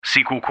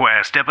Sequel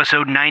Quest,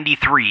 Episode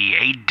 93,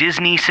 a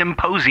Disney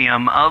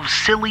symposium of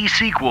silly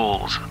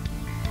sequels.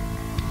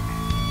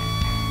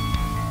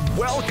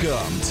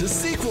 Welcome to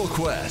Sequel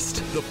Quest,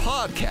 the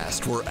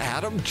podcast where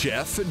Adam,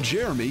 Jeff, and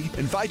Jeremy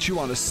invite you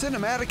on a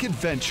cinematic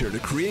adventure to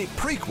create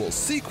prequels,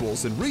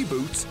 sequels, and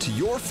reboots to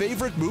your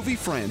favorite movie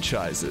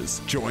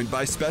franchises. Joined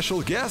by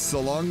special guests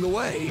along the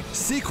way,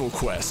 Sequel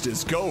Quest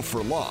is go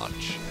for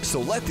launch.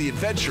 So let the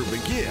adventure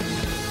begin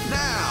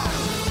now!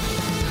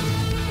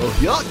 Oh,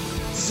 yuck!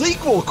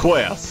 Sequel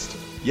Quest!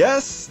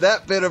 Yes,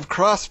 that bit of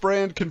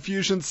cross-brand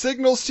confusion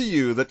signals to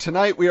you that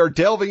tonight we are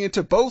delving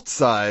into both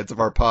sides of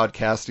our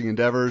podcasting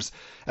endeavors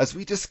as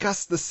we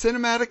discuss the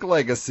cinematic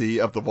legacy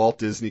of the Walt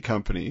Disney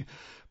Company.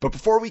 But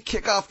before we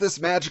kick off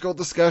this magical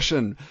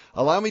discussion,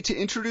 allow me to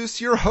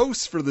introduce your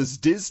hosts for this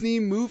Disney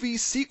movie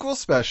sequel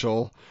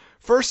special.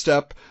 First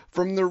up,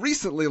 from the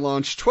recently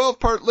launched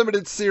 12-part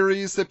limited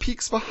series that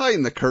peeks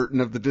behind the curtain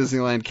of the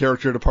Disneyland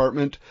character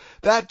department,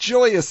 that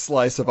joyous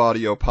slice of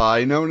audio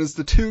pie known as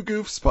the Two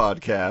Goofs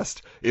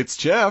podcast, it's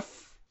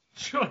Jeff.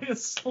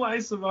 Joyous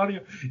slice of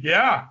audio.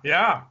 Yeah,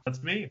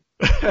 that's me.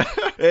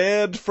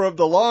 And from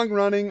the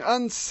long-running,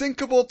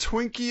 unsinkable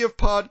Twinkie of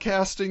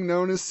podcasting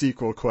known as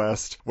Sequel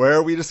Quest,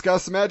 where we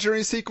discuss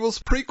imaginary sequels,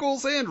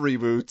 prequels, and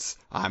reboots,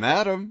 I'm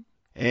Adam.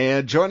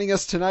 And joining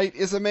us tonight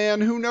is a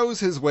man who knows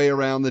his way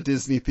around the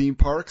Disney theme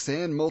parks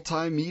and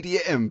multimedia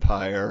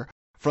empire.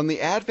 From the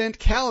Advent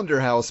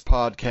Calendar House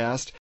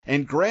podcast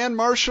and Grand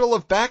Marshal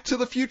of Back to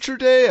the Future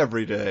Day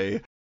Every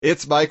Day,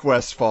 it's Mike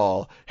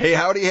Westfall. Hey,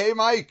 howdy, hey,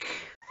 Mike.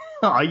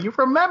 Oh, you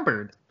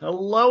remembered.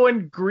 Hello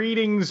and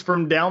greetings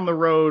from down the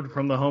road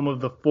from the home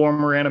of the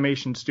former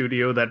animation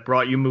studio that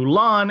brought you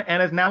Mulan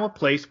and is now a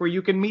place where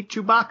you can meet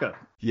Chewbacca.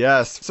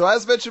 Yes. So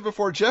as mentioned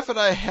before, Jeff and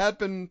I had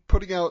been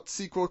putting out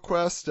Sequel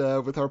Quest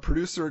with our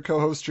producer and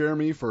co-host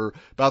Jeremy for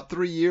about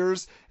 3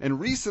 years, and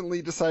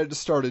recently decided to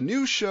start a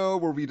new show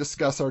where we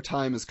discuss our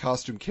time as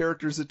costume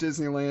characters at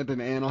Disneyland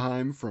and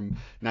Anaheim from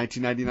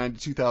 1999 to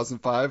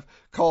 2005,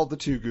 called the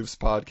Two Goofs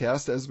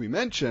podcast, as we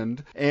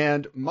mentioned.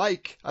 And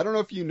Mike, I don't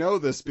know if you know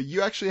this, but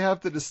you actually have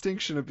the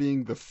distinction of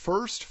being the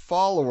first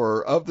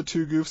follower of the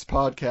Two Goofs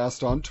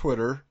podcast on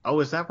Twitter.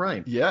 Oh, is that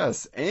right?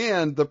 Yes,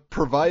 and the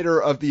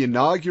provider of the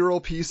inaugural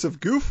piece of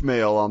goof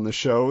mail on the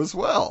show as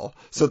well.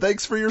 So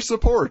thanks for your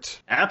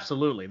support.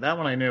 Absolutely. That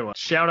one I knew.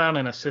 Shout out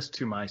and assist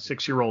to my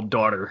 6-year-old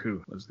daughter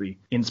who was the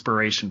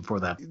inspiration for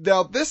that.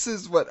 Now, this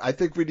is what I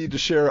think we need to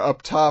share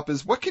up top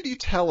is what can you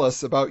tell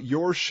us about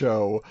your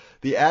show,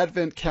 The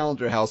Advent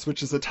Calendar House,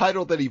 which is a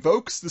title that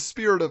evokes the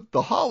spirit of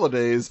the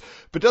holidays,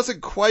 but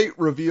doesn't quite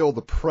reveal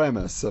the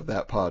premise of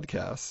that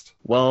podcast.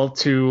 Well,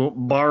 to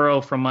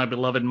borrow from my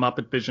beloved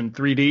Muppet Vision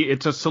 3D,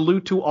 it's a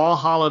salute to all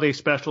holiday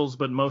specials,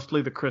 but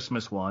mostly the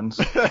Christmas ones.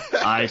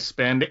 I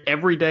spend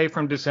every day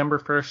from December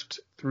 1st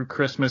through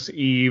Christmas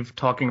Eve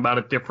talking about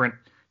a different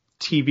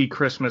TV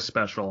Christmas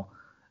special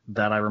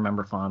that I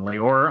remember fondly,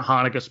 or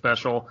Hanukkah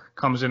special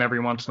comes in every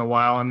once in a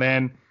while, and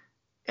then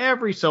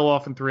every so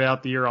often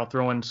throughout the year I'll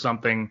throw in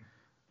something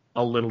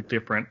a little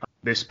different.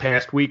 This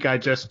past week I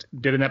just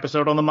did an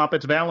episode on the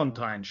Muppets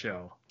Valentine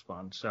show. It's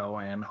fun. So,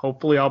 and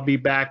hopefully I'll be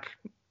back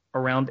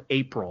around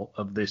April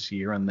of this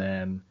year, and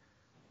then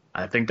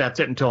I think that's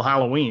it until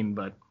Halloween,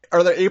 but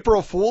are there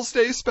April Fool's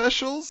Day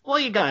specials? Well,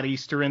 you got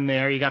Easter in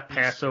there. You got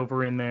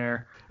Passover in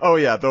there. Oh,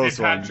 yeah, those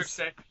St. Patrick's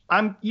ones. Day.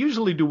 I'm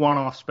usually do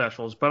one-off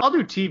specials, but I'll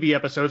do TV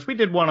episodes. We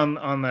did one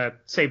on the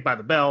Saved by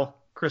the Bell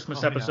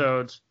Christmas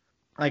episodes.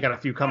 Yeah. I got a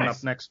few coming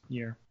up next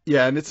year.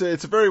 Yeah, and it's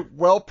a very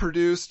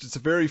well-produced, it's a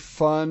very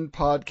fun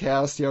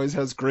podcast. He always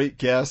has great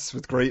guests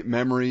with great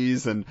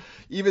memories, and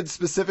even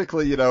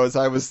specifically, as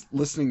I was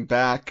listening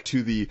back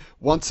to the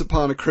Once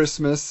Upon a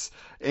Christmas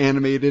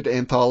animated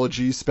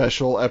anthology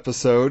special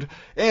episode,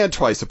 and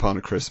Twice Upon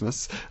a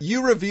Christmas,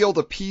 you revealed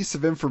a piece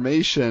of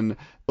information, a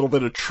little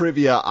bit of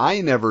trivia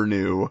I never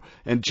knew,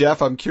 and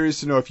Jeff, I'm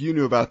curious to know if you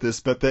knew about this,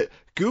 but that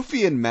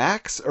Goofy and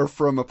Max are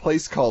from a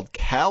place called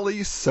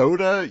Cali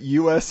Soda,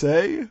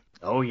 USA?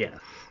 Oh, yeah.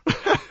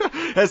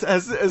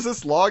 Has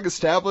this long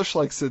established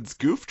since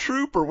Goof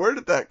Troop, or where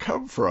did that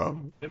come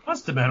from? It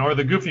must have been, or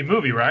the Goofy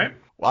movie, right?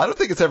 Well, I don't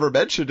think it's ever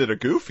mentioned in a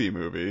Goofy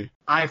movie.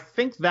 I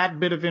think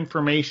that bit of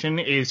information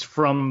is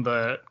from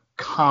the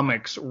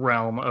comics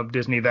realm of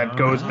Disney that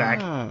goes back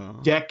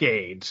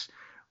decades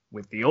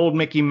with the old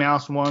Mickey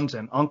Mouse ones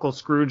and Uncle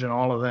Scrooge and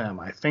all of them.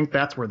 I think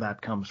that's where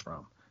that comes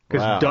from.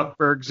 Because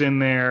Duckburg's in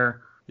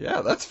there.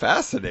 Yeah, that's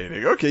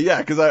fascinating. Okay, yeah,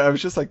 because I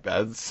was just like,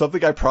 that's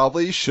something I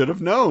probably should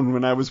have known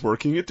when I was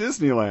working at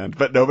Disneyland,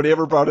 but nobody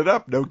ever brought it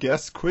up. No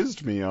guest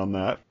quizzed me on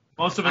that.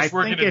 Most of us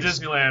working at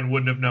Disneyland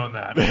wouldn't have known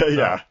that.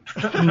 Yeah.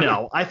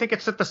 No, I think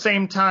it's at the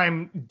same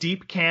time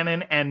deep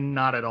canon and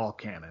not at all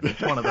canon.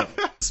 It's one of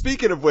those.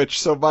 Speaking of which,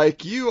 so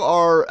Mike, you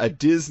are a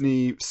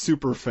Disney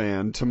super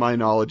fan, to my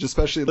knowledge,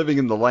 especially living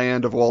in the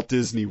land of Walt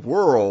Disney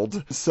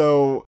World.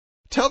 So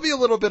tell me a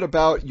little bit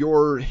about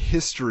your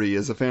history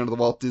as a fan of the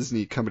Walt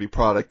Disney Company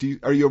product.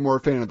 Are you more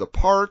a fan of the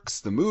parks,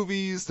 the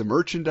movies, the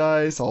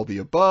merchandise, all the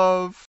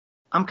above?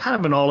 I'm kind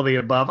of an all of the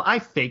above. I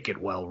fake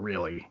it well,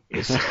 really.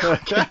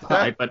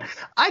 But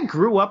I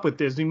grew up with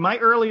Disney. My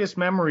earliest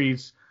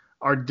memories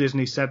are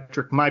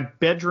Disney-centric. My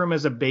bedroom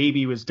as a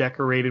baby was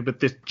decorated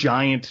with this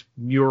giant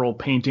mural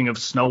painting of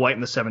Snow White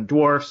and the Seven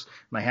Dwarfs.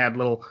 And I had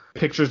little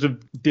pictures of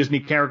Disney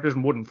characters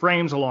in wooden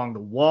frames along the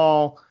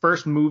wall.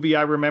 First movie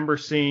I remember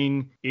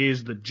seeing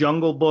is The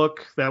Jungle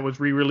Book that was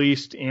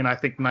re-released in, I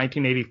think,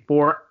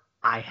 1984.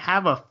 I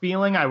have a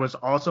feeling I was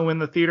also in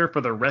the theater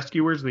for The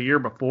Rescuers the year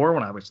before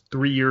when I was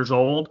 3 years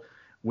old,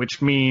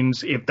 which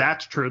means if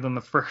that's true, then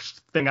the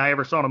first thing I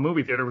ever saw in a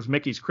movie theater was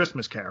Mickey's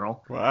Christmas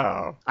Carol.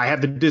 Wow. I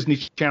had the Disney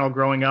Channel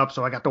growing up,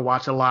 so I got to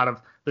watch a lot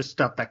of the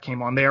stuff that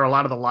came on there. A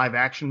lot of the live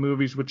action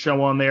movies would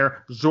show on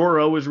there.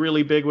 Zorro was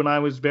really big when I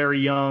was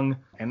very young.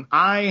 And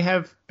I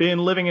have been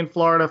living in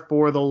Florida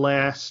for the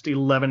last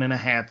 11 and a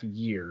half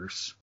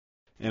years.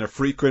 And a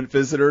frequent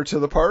visitor to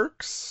the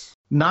parks?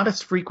 Not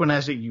as frequent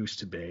as it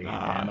used to be,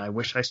 and I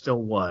wish I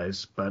still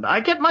was. But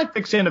I get my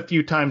fix in a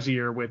few times a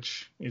year,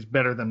 which is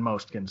better than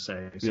most can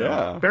say. So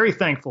yeah. Very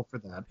thankful for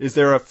that. Is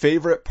there a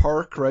favorite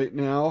park right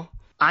now?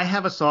 I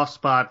have a soft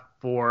spot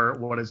for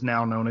what is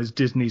now known as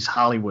Disney's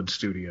Hollywood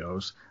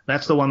Studios.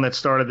 That's the one that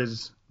started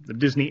as the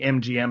Disney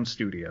MGM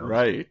Studios.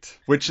 Right.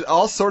 Which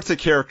all sorts of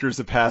characters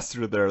have passed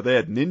through there. They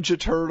had Ninja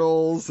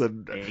Turtles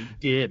and They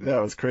did.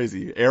 That was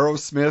crazy.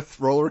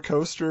 Aerosmith roller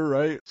coaster,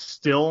 right?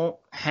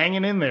 Still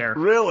hanging in there.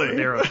 Really?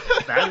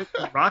 That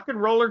rock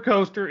and roller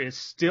coaster is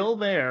still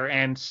there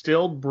and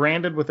still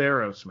branded with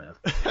Aerosmith.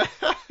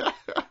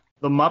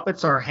 The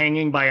Muppets are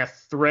hanging by a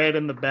thread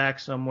in the back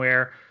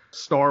somewhere.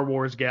 Star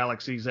Wars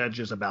Galaxy's Edge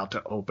is about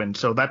to open,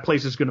 so that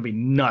place is going to be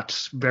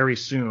nuts very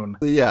soon.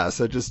 Yeah,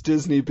 so just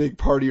Disney, big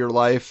part of your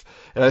life.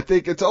 And I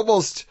think it's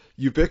almost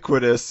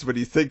ubiquitous when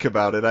you think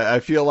about it.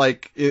 I feel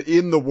like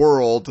in the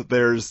world,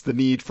 there's the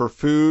need for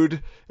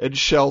food and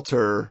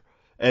shelter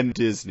and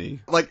Disney.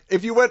 Like,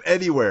 if you went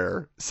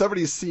anywhere,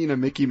 somebody's seen a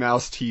Mickey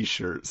Mouse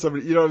t-shirt.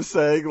 Somebody, you know what I'm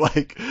saying?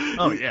 Like,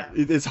 oh, yeah.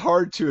 It's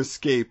hard to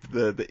escape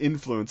the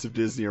influence of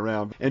Disney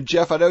around. And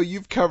Jeff, I know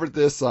you've covered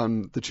this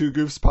on the Two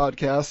Goofs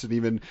podcast and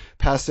even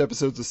past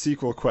episodes of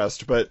Sequel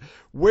Quest, but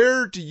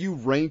where do you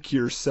rank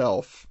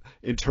yourself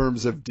in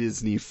terms of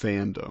Disney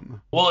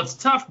fandom? Well, it's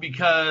tough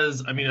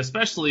because, I mean,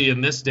 especially in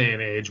this day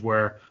and age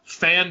where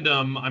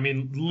fandom, I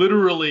mean,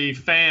 literally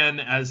fan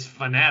as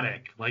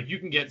fanatic. Like, you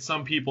can get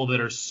some people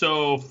that are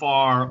so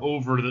far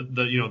over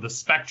the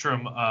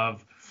spectrum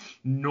of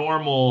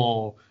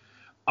normal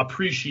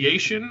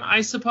appreciation,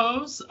 I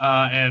suppose,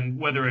 and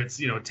whether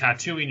it's,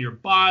 tattooing your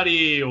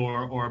body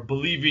or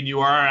believing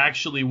you are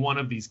actually one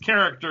of these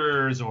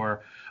characters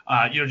or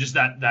just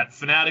that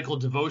fanatical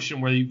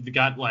devotion where you've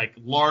got like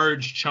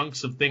large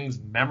chunks of things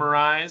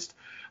memorized.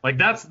 Like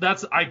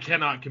that's I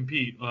cannot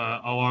compete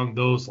along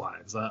those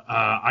lines.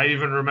 I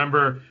even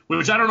remember,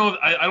 which I don't know,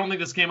 I don't think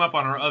this came up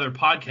on our other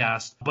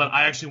podcast, but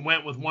I actually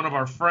went with one of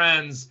our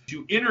friends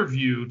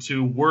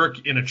to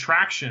work in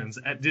attractions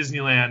at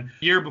Disneyland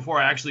a year before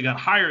I actually got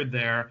hired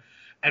there.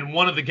 And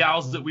one of the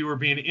gals that we were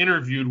being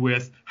interviewed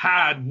with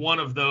had one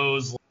of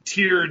those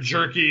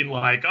tear-jerking,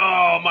 like,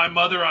 oh, my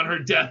mother on her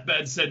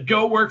deathbed said,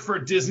 go work for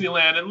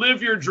Disneyland and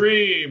live your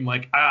dream.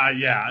 Like,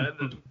 yeah.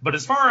 But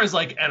as far as,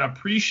 like, an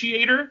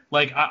appreciator,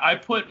 like, I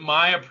put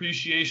my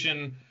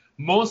appreciation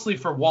mostly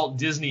for Walt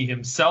Disney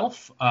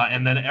himself,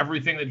 and then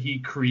everything that he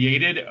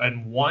created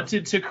and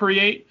wanted to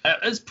create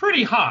is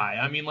pretty high.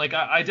 I mean, like,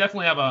 I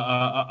definitely have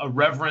a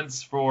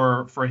reverence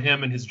for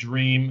him and his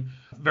dream.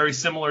 Very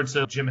similar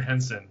to Jim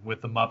Henson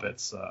with the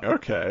Muppets.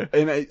 Okay.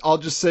 And I'll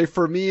just say,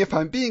 for me, if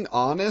I'm being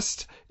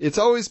honest, it's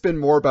always been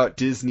more about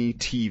Disney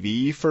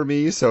TV for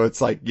me. So it's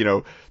like,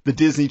 the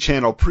Disney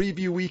Channel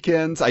preview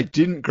weekends. I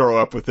didn't grow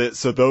up with it,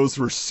 so those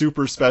were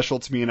super special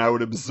to me, and I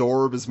would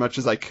absorb as much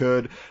as I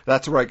could.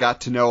 That's where I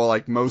got to know,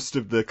 like, most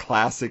of the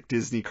classic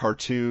Disney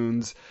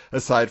cartoons,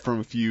 aside from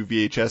a few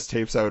VHS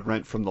tapes I would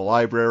rent from the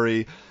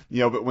library.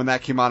 But when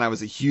that came on, I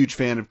was a huge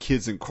fan of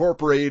Kids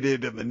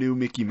Incorporated and the new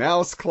Mickey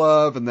Mouse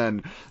Club, and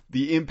then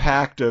the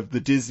impact of the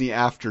Disney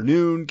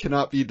Afternoon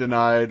cannot be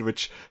denied,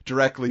 which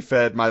directly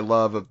fed my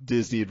love of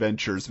Disney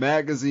Adventures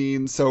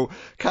magazine. So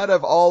kind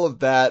of all of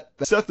that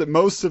stuff that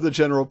most of the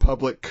general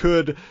public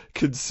could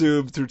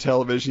consume through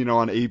television,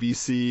 on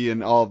ABC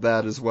and all of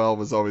that as well,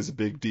 was always a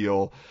big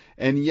deal.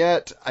 And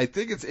yet, I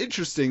think it's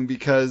interesting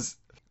because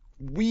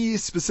we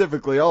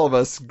specifically, all of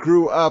us,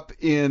 grew up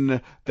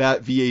in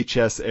that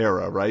VHS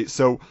era, right?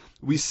 So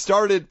we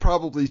started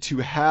probably to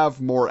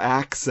have more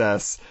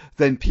access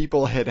than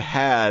people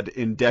had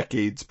in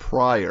decades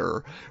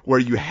prior, where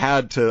you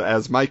had to,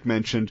 as Mike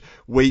mentioned,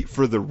 wait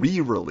for the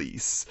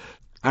re-release.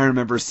 I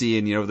remember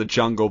seeing, the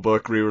Jungle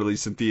Book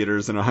re-release in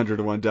theaters and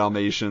 101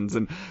 Dalmatians,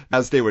 and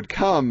as they would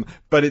come,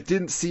 but it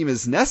didn't seem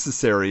as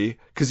necessary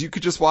because you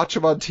could just watch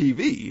them on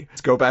TV.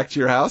 Just go back to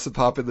your house and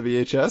pop in the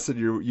VHS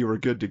and you were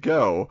good to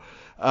go.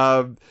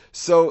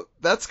 So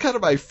that's kind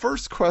of my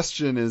first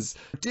question is,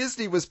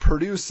 Disney was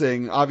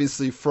producing,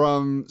 obviously,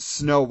 from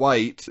Snow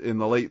White in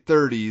the late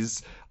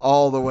 30s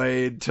all the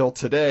way until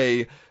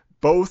today,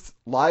 both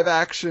live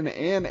action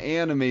and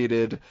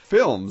animated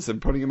films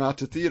and putting them out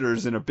to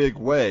theaters in a big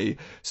way.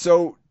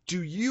 So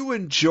do you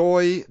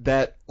enjoy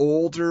that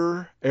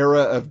older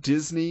era of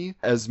Disney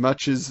as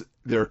much as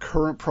their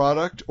current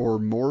product, or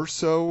more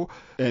so?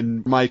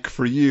 And Mike,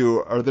 for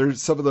you, are there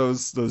some of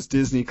those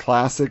Disney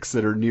classics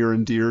that are near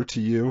and dear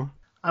to you?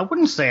 I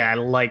wouldn't say I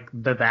like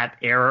that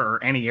era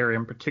or any era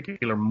in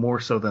particular more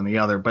so than the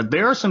other, but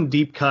there are some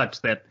deep cuts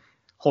that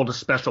hold a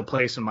special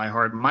place in my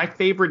heart. My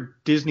favorite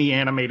Disney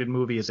animated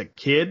movie as a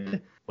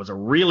kid was a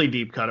really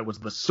deep cut. It was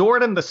The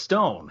Sword and the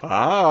Stone,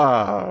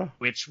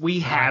 which we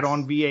had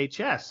on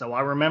VHS. So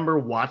I remember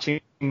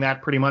watching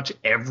that pretty much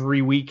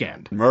every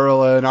weekend.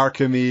 Merlin,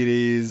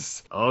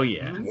 Archimedes. Oh,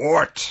 yeah.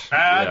 What?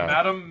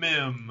 Madam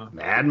Mim.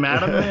 Mad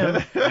Madam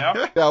Mim.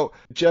 Yep. Now,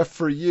 Jeff,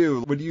 for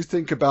you, when you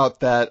think about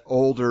that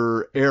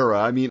older era,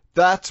 I mean,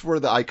 that's where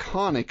the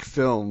iconic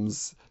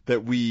films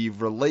that we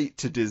relate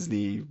to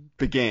Disney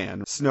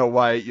began. Snow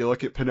White, you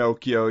look at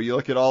Pinocchio, you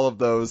look at all of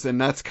those, and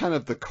that's kind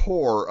of the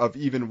core of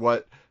even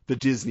what the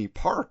Disney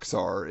parks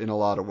are in a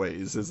lot of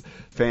ways, is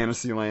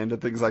Fantasyland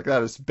and things like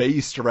that. It's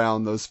based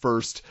around those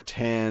first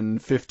 10,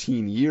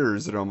 15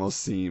 years, it almost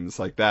seems.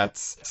 Like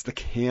it's the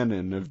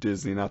canon of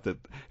Disney, not that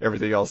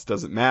everything else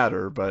doesn't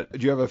matter, but do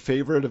you have a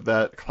favorite of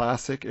that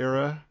classic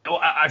era?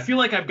 Well, I feel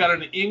like I've got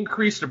an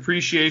increased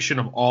appreciation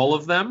of all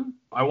of them.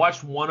 I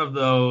watched one of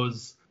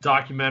those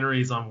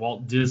documentaries on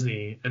Walt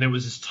Disney, and it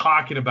was just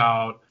talking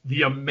about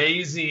the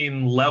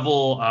amazing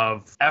level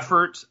of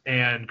effort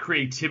and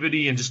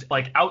creativity and just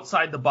like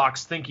outside the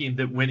box thinking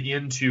that went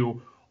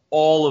into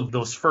all of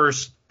those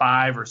first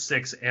 5 or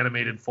 6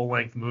 animated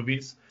full-length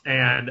movies.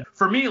 And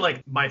for me,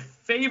 like, my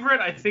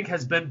favorite, I think,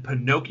 has been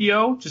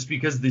Pinocchio, just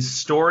because the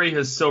story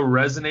has so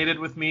resonated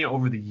with me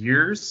over the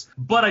years.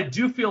 But I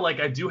do feel like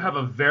I do have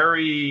a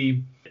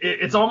very...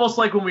 It's almost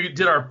like when we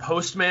did our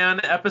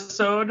Postman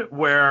episode,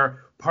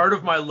 where part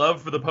of my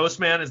love for the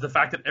Postman is the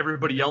fact that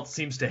everybody else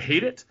seems to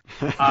hate it.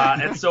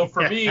 And so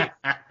for me,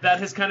 that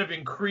has kind of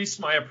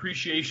increased my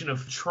appreciation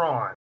of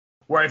Tron,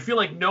 where I feel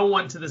like no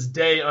one to this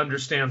day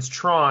understands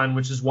Tron,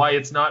 which is why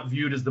it's not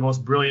viewed as the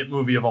most brilliant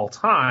movie of all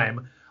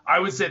time. I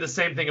would say the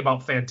same thing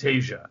about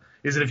Fantasia,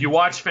 is that if you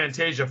watch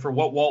Fantasia for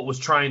what Walt was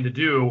trying to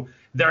do,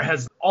 there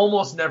has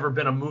almost never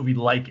been a movie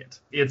like it.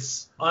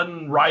 It's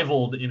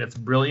unrivaled in its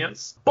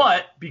brilliance,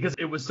 but because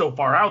it was so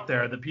far out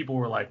there that people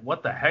were like,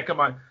 what the heck am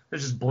I?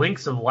 There's just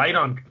blinks of light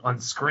on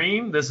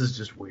screen. This is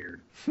just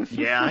weird.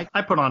 Yeah,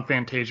 I put on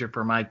Fantasia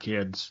for my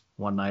kids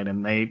one night,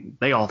 and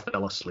they all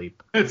fell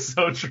asleep. It's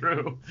so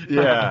true.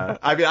 Yeah.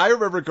 I mean, I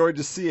remember going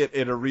to see it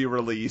in a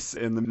re-release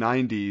in the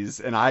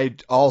 90s, and I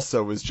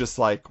also was just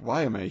like,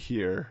 why am I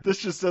here? This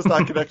just does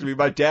not connect to me.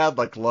 My dad,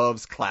 like,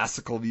 loves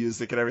classical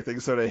music and everything,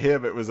 so to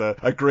him, it was a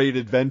great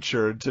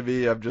adventure. To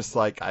me, I'm just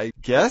like, I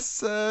guess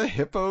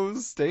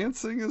hippos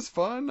dancing is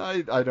fun?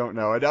 I don't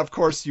know. And of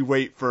course, you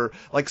wait for,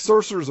 like,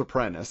 Sorcerer's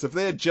Apprentice. If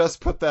they had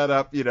just put that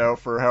up,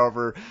 for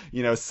however,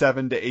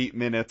 7 to 8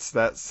 minutes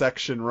that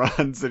section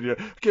runs, and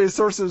okay,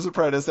 Sorcerer's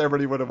Apprentice,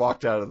 everybody would have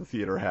walked out of the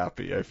theater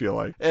happy, I feel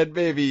like. And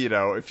maybe,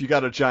 if you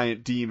got a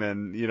giant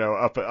demon,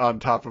 up on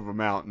top of a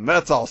mountain,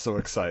 that's also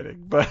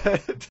exciting.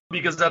 But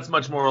because that's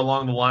much more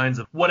along the lines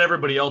of what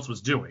everybody else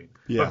was doing.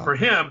 Yeah. But for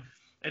him,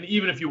 and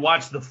even if you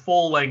watch the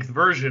full-length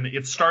version,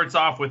 it starts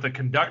off with a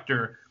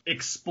conductor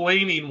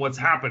explaining what's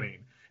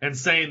happening and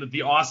saying that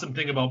the awesome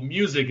thing about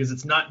music is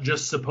it's not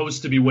just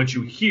supposed to be what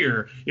you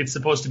hear, it's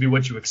supposed to be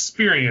what you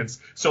experience.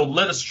 So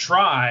let us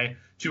try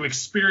to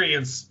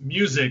experience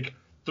music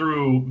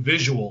through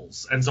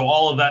visuals. And so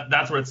all of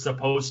that's where it's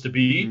supposed to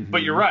be. Mm-hmm.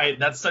 But you're right,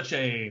 that's such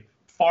a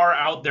far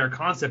out there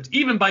concept.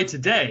 Even by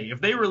today, if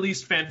they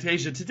released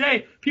Fantasia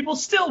today, people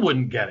still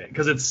wouldn't get it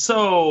because it's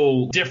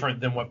so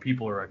different than what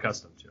people are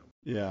accustomed to.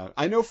 Yeah,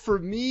 I know for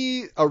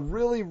me, a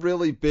really,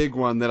 really big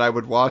one that I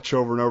would watch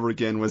over and over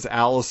again was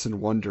Alice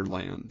in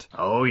Wonderland.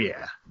 Oh,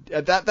 yeah.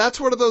 That's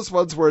one of those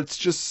ones where it's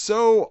just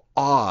so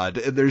odd,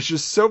 and there's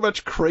just so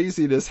much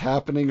craziness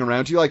happening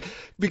around you. Like,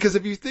 because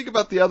if you think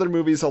about the other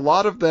movies, a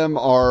lot of them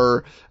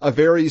are a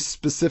very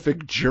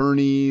specific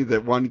journey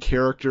that one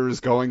character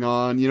is going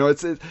on.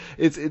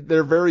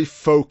 They're very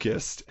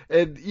focused.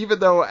 And even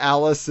though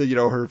Alice,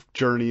 her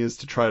journey is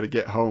to try to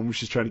get home,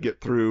 she's trying to get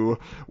through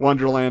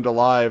Wonderland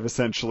alive,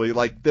 essentially.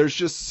 Like, there's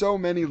just so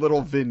many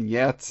little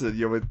vignettes,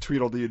 with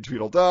Tweedledee and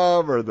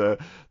Tweedledum, or the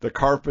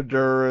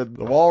carpenter and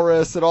the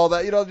walrus and all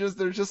that.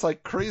 There's just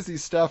like crazy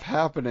stuff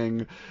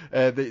happening,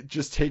 and it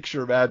just takes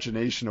your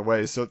imagination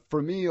away. So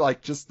for me,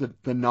 like, just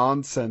the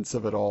nonsense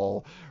of it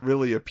all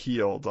really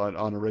appealed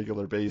on a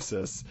regular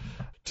basis,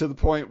 to the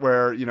point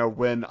where,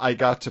 when I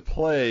got to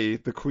play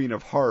the Queen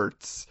of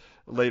Hearts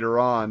later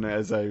on,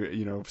 as I,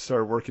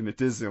 started working at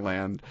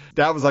Disneyland,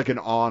 that was like an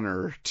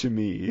honor to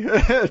me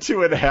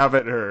to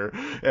inhabit her.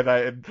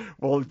 And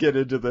we'll get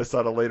into this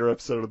on a later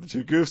episode of the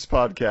Two Goofs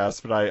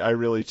podcast, but I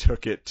really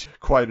took it to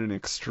quite an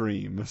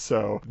extreme.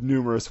 So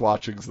numerous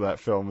watchings of that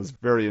film was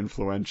very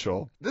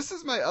influential. This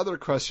is my other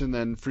question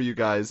then for you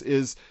guys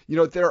is,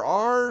 there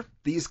are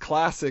these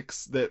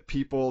classics that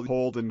people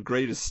hold in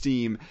great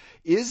esteem,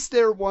 is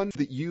there one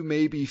that you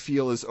maybe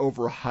feel is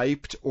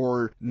overhyped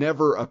or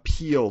never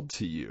appealed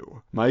to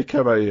you? Mike,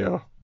 how about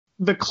you?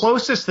 The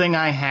closest thing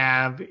I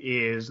have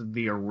is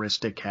the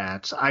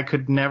Aristocats. I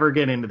could never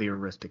get into the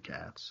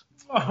Aristocats.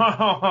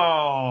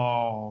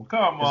 Oh,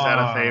 come on. Is that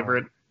a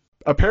favorite?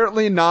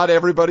 Apparently not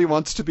everybody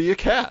wants to be a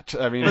cat.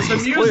 I mean, But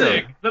it's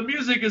clear. the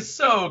music is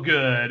so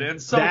good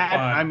and so That, fun.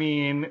 I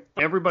mean,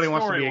 everybody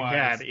wants to be a Story-wise.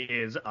 cat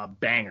is a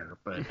banger,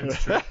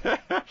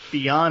 but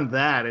beyond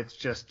that, it's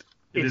just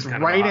It it's is kind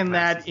of a right hot in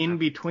mess, that isn't in it?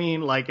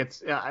 between. Like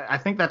I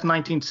think that's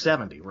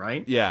 1970,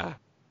 right? Yeah.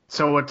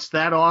 So it's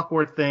that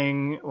awkward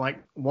thing.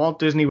 Like Walt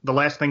Disney, the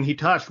last thing he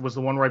touched was the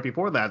one right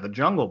before that, The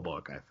Jungle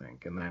Book, I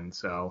think, and then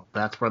so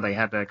that's where they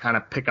had to kind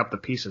of pick up the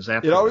pieces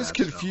after. It always that,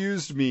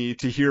 confused me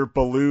to hear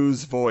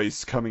Baloo's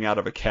voice coming out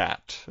of a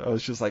cat. I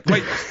was just like,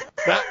 wait,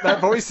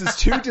 that voice is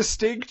too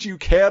distinct. You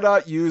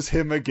cannot use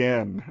him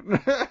again.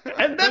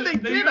 And then they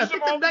They did. I use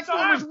think him the all the next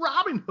one was time.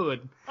 Robin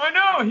Hood. I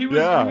know he was.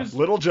 Yeah, he was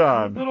Little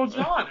John. Little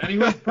John, and he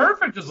was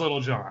perfect as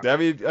Little John. I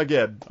mean,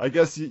 again, I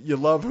guess you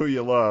love who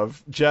you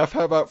love. Jeff,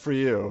 how about for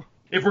you?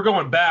 If we're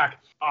going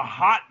back, a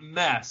hot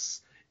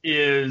mess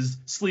is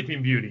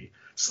Sleeping Beauty.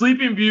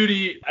 Sleeping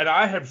Beauty, and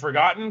I had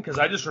forgotten because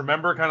I just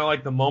remember kind of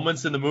like the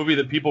moments in the movie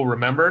that people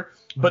remember.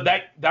 But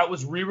that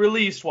was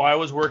re-released while I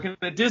was working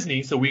at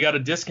Disney, so we got a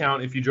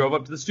discount if you drove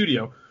up to the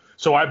studio.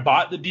 So I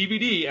bought the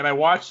DVD and I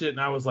watched it and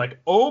I was like,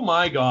 oh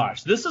my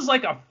gosh, this is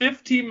like a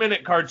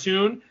 15-minute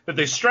cartoon that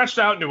they stretched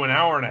out into an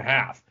hour and a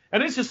half.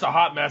 And it's just a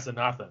hot mess of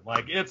nothing.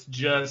 Like, it's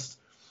just,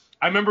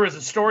 I remember as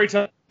a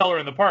storyteller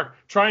in the park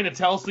trying to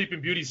tell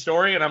Sleeping Beauty's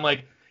story, and I'm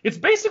like, it's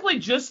basically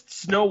just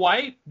Snow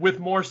White with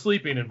more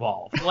sleeping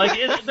involved. Like,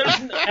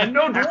 and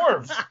no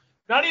dwarves.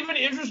 Not even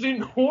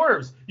interesting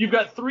dwarves. You've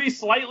got 3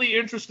 slightly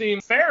interesting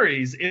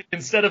fairies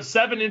instead of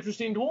 7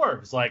 interesting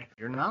dwarves. Like,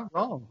 You're not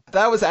wrong.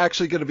 That was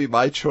actually going to be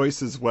my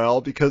choice as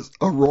well, because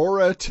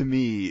Aurora to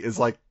me is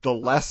like the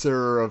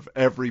lesser of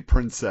every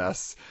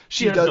princess.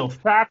 she has no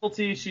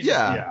faculty. She's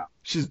Yeah.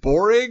 She's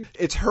boring.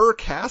 It's her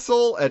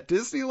castle at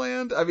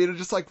Disneyland. I mean, it's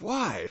just like,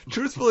 why?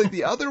 Truthfully,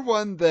 the other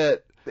one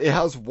that it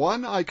has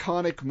one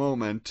iconic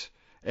moment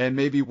and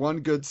maybe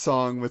one good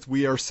song with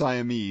We Are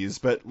Siamese,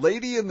 but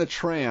Lady and the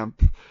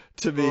Tramp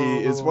to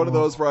me is one of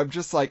those where I'm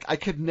just like, I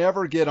could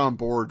never get on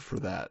board for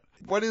that.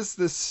 What is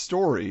this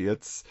story?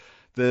 It's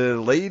the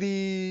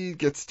lady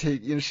gets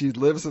she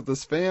lives with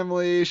this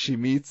family, she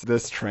meets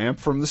this tramp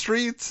from the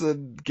streets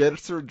and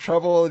gets her in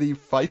trouble and he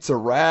fights a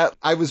rat.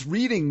 I was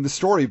reading the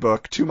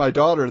storybook to my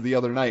daughter the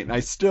other night and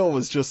I still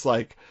was just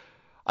like,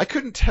 I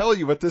couldn't tell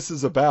you what this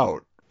is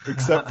about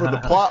except for the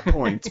plot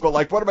points, but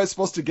like, what am I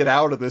supposed to get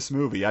out of this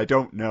movie? I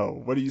don't know.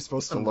 What are you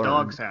supposed to Some learn?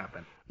 dogs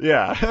happen.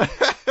 Yeah.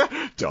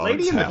 Dogs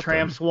Lady and the happen.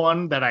 Tramp's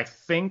one that I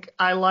think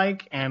I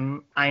like,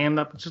 and I end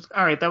up just,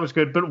 all right, that was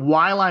good. But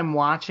while I'm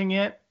watching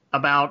it,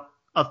 about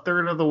a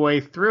third of the way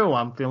through,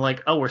 I'm feeling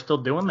like, oh, we're still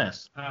doing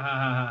this.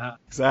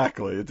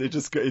 Exactly. It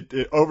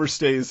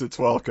overstays its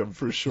welcome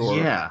for sure.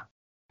 Yeah.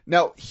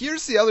 Now,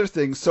 here's the other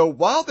thing. So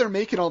while they're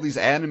making all these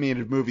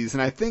animated movies,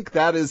 and I think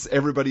that is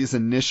everybody's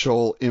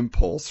initial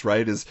impulse,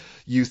 right? Is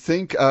you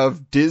think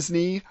of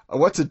Disney,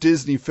 what's a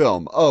Disney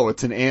film? Oh,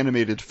 it's an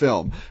animated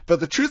film. But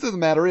the truth of the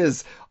matter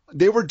is,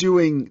 they were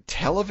doing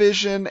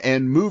television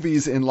and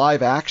movies in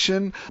live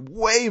action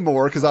way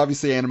more, because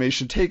obviously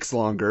animation takes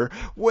longer,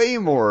 way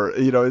more,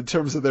 in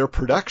terms of their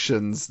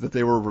productions that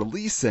they were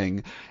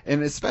releasing.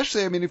 And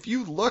especially, I mean, if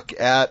you look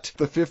at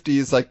the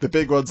 50s, like the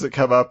big ones that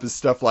come up is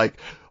stuff like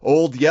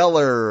Old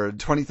Yeller and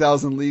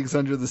 20,000 Leagues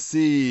Under the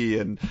Sea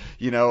and,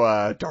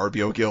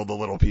 Darby O'Gill, The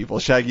Little People,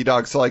 Shaggy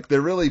Dog. So like they're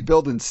really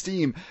building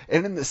steam.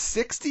 And in the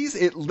 60s,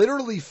 it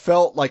literally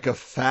felt like a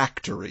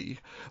factory.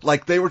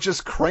 Like they were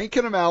just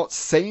cranking them out,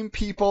 same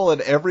people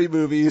in every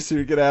movie. So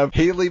you're going to have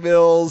Haley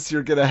Mills.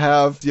 You're going to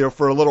have,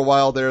 for a little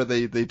while there,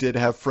 they did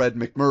have Fred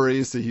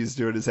McMurray. So he's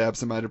doing his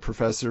Absent-Minded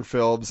Professor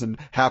films and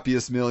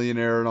Happiest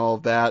Millionaire and all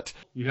of that.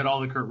 you had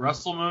all the Kurt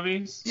Russell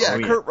movies. Yeah, Oh,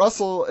 yeah. Kurt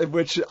Russell,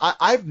 which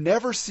I've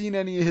never seen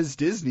any of his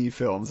Disney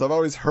films. I've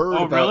always heard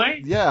Oh, about.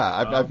 really? Yeah,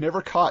 I've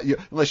never caught you,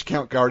 unless you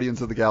count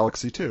Guardians of the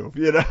Galaxy too,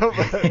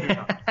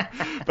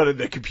 But in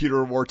the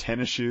Computer wore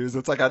tennis shoes.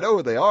 It's like, I know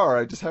who they are,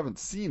 I just haven't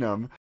seen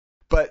them.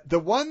 But the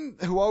one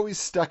who always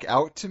stuck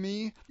out to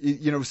me,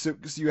 so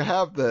you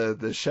have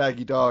the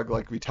Shaggy Dog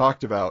like we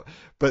talked about,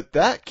 but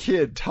that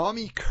kid,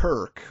 Tommy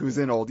Kirk, who's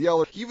in Old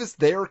Yeller, he was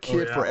their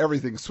kid for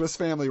everything. Swiss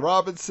Family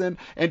Robinson.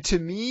 And to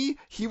me,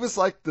 he was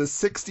like the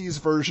 60s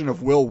version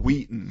of Will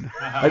Wheaton.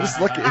 I just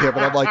look at him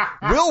and I'm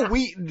like, Will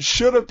Wheaton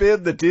should have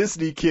been the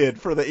Disney kid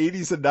for the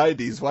 80s and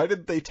 90s. Why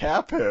didn't they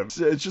tap him?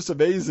 It's just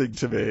amazing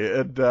to me.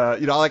 And,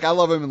 I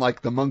love him in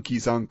like The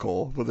Monkey's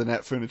Uncle with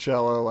Annette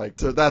Funicello.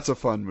 So that's a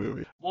fun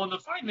movie. Well, and the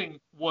funny thing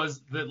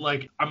was that,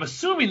 like, I'm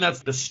assuming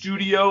that's the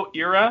studio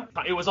era.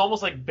 It was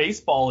almost like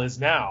baseball is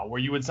now, where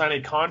you would sign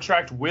a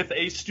contract with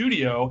a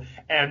studio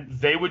and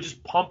they would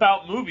just pump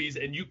out movies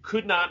and you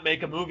could not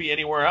make a movie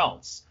anywhere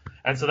else.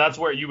 And so that's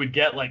where you would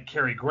get, like,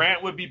 Cary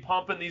Grant would be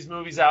pumping these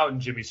movies out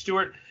and Jimmy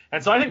Stewart.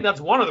 And so I think that's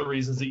one of the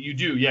reasons that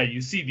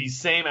you see these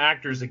same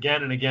actors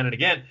again and again and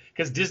again,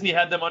 because Disney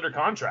had them under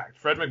contract.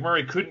 Fred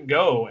MacMurray couldn't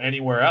go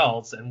anywhere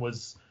else and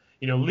was,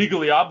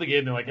 legally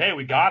obligated. They're like, hey,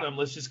 we got him.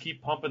 Let's just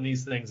keep pumping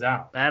these things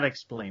out. That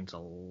explains a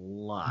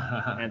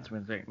lot.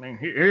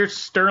 Here's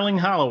Sterling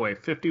Holloway,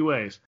 50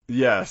 Ways.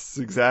 Yes,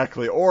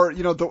 exactly. Or,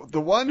 the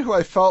one who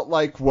I felt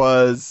like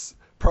was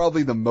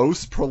probably the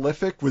most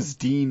prolific was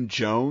Dean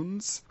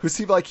Jones, who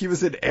seemed like he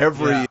was in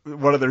every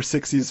one of their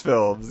 60s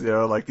films,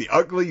 like The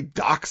Ugly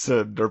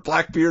Dachshund or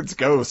Blackbeard's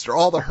Ghost or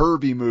all the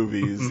Herbie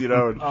movies,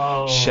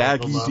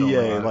 Shaggy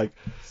DA, like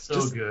so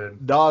just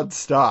good.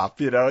 Non-stop,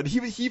 and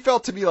he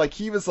felt to me like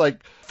he was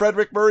like, Fred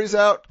MacMurray's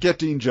out, get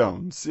Dean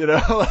Jones, like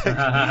they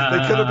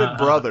could have been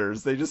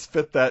brothers. They just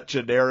fit that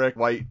generic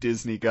white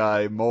Disney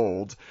guy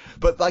mold.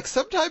 But like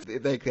sometimes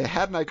they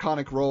had an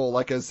iconic role,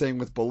 like I was saying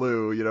with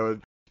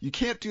Baloo, you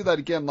can't do that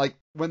again. Like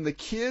when the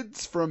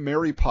kids from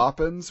Mary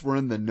Poppins were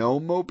in the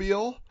Gnome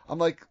Mobile, I'm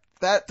like,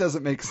 that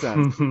doesn't make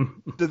sense.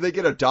 Did they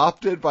get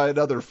adopted by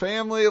another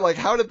family? Like,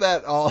 how did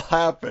that all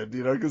happen?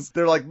 Because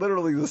they're like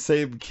literally the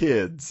same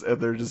kids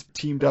and they're just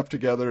teamed up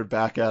together and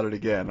back at it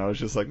again. I was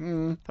just like, I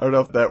don't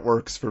know if that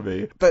works for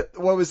me. But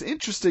what was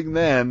interesting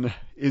then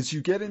is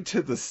you get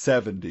into the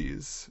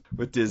 70s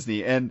with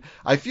Disney. And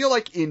I feel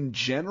like in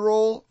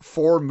general,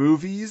 for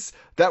movies,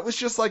 that was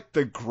just like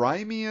the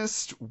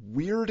grimiest,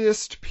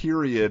 weirdest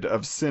period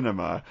of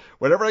cinema.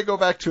 Whenever I go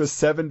back to a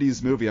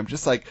 70s movie, I'm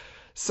just like,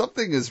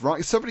 something is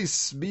wrong. Somebody's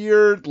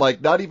smeared,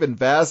 like, not even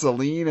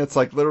Vaseline. It's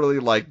like literally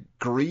like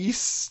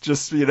grease,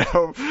 just,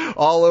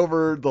 all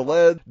over the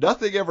lens.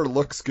 Nothing ever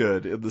looks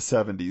good in the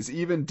 70s,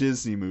 even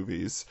Disney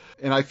movies.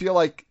 And I feel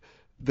like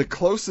the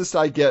closest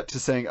I get to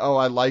saying, oh,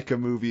 I like a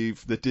movie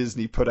that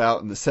Disney put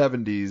out in the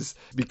 70s,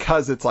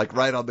 because it's like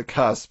right on the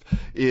cusp,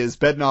 is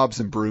Bedknobs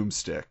and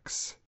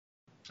Broomsticks.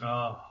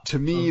 To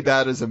me,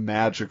 that is a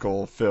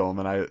magical film,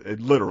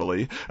 and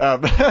literally,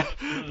 but I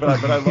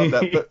love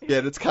that. But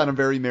yeah, it's kind of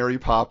very Mary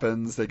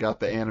Poppins. They got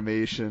the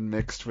animation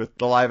mixed with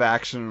the live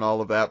action and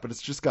all of that, but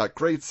it's just got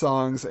great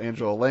songs.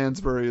 Angela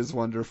Lansbury is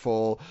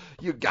wonderful.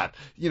 You got,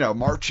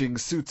 marching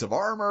suits of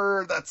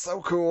armor. That's so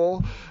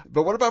cool.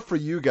 But what about for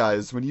you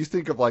guys? When you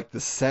think of like the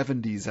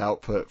 70s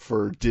output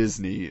for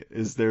Disney,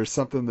 is there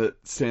something that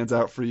stands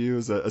out for you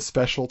as a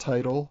special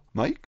title?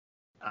 Mike?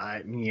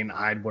 I mean,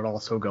 I would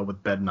also go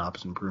with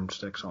Bedknobs and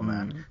Broomsticks on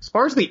that. As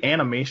far as the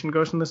animation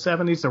goes in the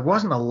 70s, there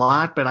wasn't a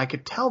lot, but I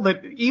could tell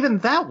that even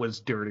that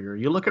was dirtier.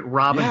 You look at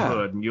Robin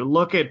Hood, and you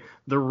look at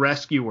The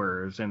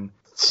Rescuers, and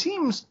it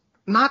seems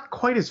not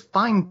quite as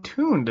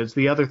fine-tuned as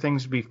the other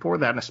things before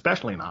that, and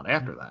especially not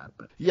after that.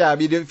 But yeah, I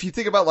mean, if you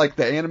think about like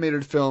the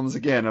animated films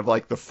again of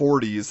like the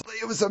 40s,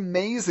 it was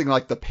amazing,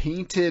 like the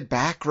painted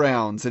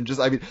backgrounds and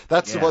just, I mean,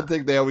 that's the one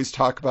thing they always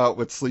talk about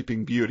with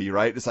Sleeping Beauty,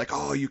 right? It's like,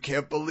 oh, you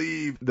can't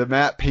believe the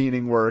matte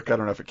painting work. I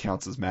don't know if it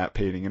counts as matte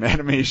painting in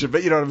animation,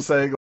 but you know what I'm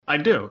saying? I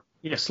do.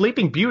 Yeah,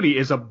 Sleeping Beauty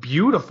is a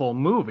beautiful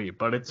movie,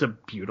 but it's a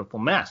beautiful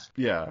mess.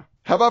 Yeah.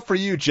 How about for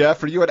you,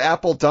 Jeff? Are you an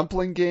Apple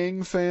Dumpling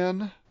Gang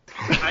fan?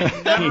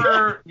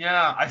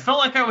 I felt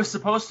like I was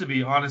supposed to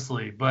be,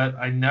 honestly, but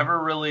I never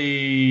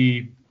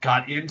really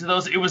got into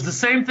those. It was the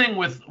same thing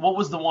with, what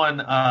was the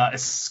one,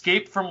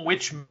 Escape from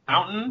Witch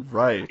Mountain?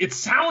 Right. It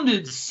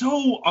sounded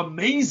so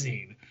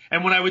amazing.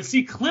 And when I would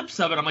see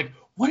clips of it, I'm like,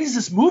 what is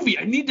this movie?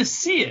 I need to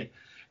see it.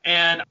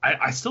 And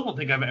I still don't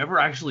think I've ever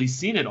actually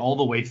seen it all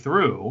the way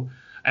through.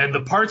 And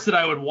the parts that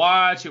I would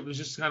watch, it was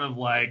just kind of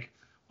like,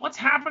 what's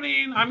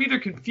happening? I'm either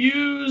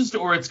confused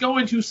or it's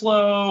going too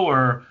slow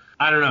or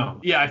I don't know.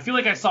 Yeah, I feel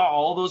like I saw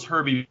all those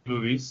Herbie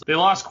movies. They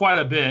lost quite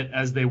a bit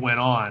as they went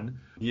on.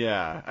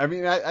 Yeah, I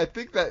mean, I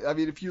think that, I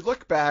mean, if you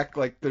look back,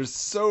 like, there's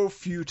so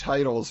few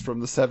titles from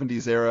the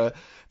 70s era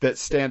that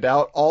stand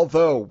out.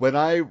 Although, when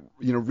I,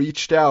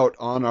 reached out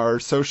on our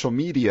social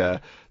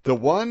media, the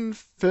one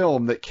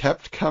film that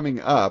kept coming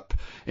up,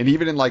 and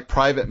even in, like,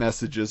 private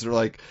messages, they're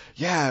like,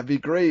 yeah, it'd be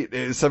great.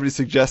 And somebody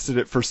suggested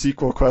it for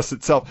Sequel Quest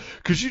itself.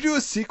 Could you do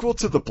a sequel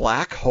to The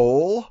Black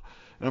Hole?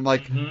 And I'm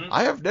like,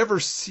 I have never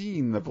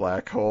seen The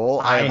Black Hole.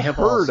 I have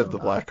heard of The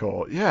Black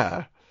Hole.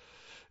 Yeah.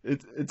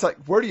 It's like,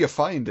 where do you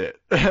find it?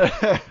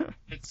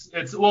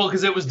 It's well,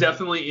 because it was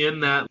definitely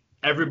in that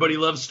everybody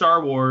loves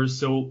Star Wars,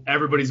 so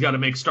everybody's got to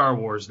make Star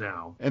Wars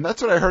now. And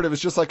that's what I heard. It was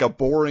just like a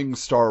boring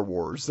Star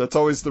Wars. That's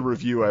always the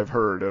review I've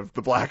heard of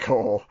The Black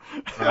Hole.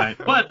 Right.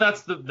 But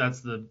that's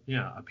the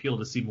appeal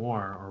to see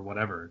more or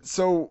whatever.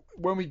 So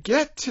when we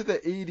get to the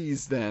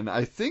 80s then,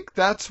 I think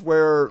that's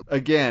where,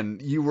 again,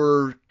 you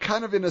were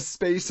kind of in a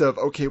space of,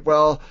 okay,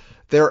 well,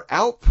 their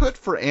output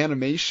for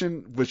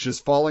animation, which is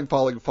falling.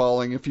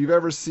 If you've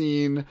ever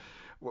seen,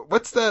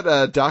 what's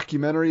that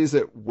documentary? Is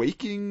it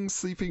Waking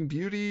Sleeping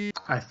Beauty?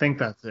 I think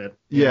that's it.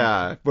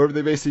 Yeah, where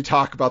they basically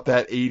talk about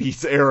that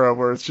 80s era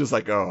where it's just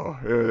like, oh,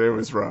 it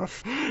was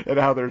rough, and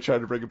how they're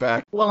trying to bring it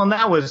back. Well, and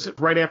that was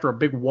right after a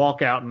big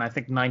walkout in, I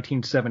think,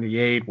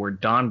 1978, where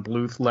Don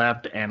Bluth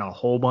left and a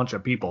whole bunch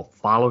of people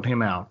followed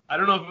him out. I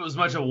don't know if it was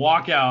much a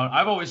walkout.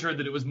 I've always heard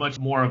that it was much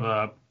more of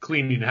a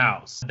cleaning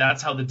house.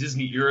 That's how the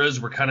Disney eras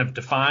were kind of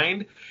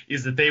defined,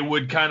 is that they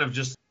would kind of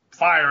just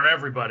fire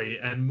everybody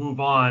and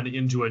move on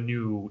into a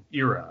new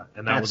era.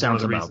 And that was one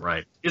of sounds the about reasons.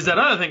 right. Is that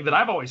other thing that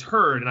I've always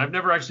heard, and I've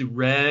never actually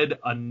read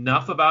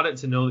enough about it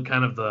to know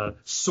kind of the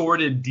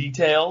sordid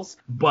details,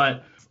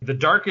 but the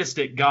darkest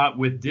it got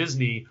with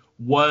Disney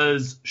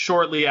was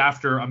shortly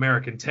after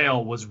American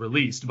Tail was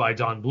released by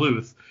Don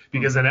Bluth,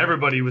 because then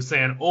everybody was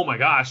saying, oh my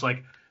gosh,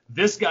 like,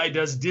 this guy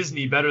does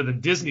Disney better than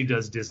Disney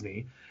does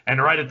Disney.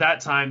 And right at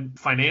that time,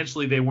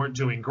 financially, they weren't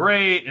doing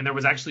great. And there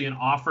was actually an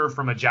offer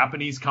from a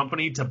Japanese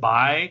company to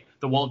buy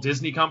the Walt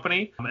Disney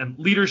Company. And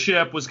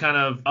leadership was kind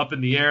of up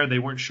in the air. They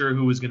weren't sure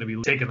who was going to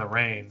be taking the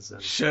reins.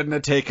 And Shouldn't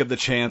have taken the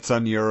chance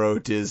on Euro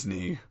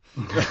Disney.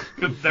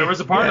 there was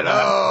a part of that.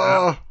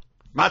 Oh,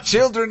 my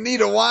children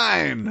need a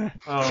wine.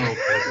 Oh,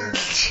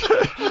 goodness.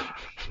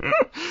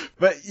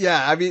 But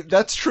yeah, I mean,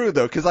 that's true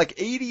though, because like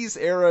 80s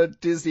era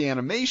Disney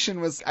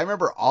animation was, I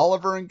remember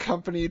Oliver and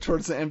Company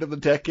towards the end of the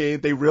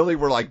decade, they really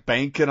were like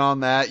banking on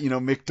that. You know,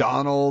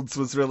 McDonald's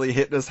was really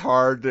hitting us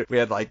hard. We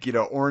had like, you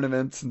know,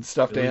 ornaments and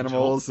stuffed Really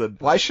animals, and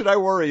Why Should I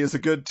Worry is a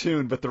good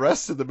tune, but the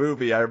rest of the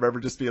movie, I remember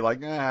just being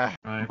like, ah.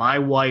 Right. My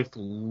wife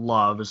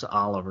loves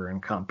Oliver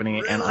and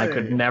Company, and I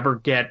could Really? never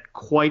get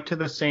quite to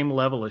the same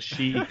level as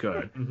she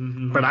could.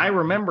 But I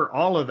remember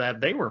all of that.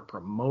 They were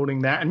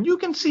promoting that, and you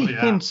can see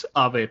hints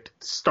of it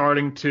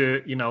starting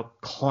to, you know,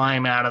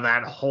 climb out of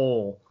that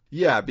hole.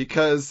 Yeah,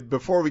 because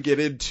before we get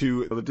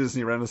into the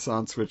Disney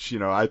Renaissance, which, you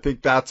know, I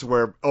think that's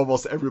where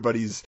almost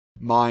everybody's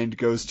mind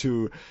goes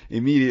to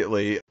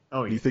immediately.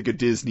 Oh, You yeah. think of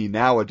Disney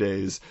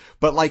nowadays.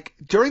 But like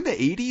during the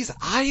 80s,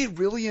 I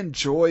really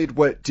enjoyed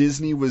what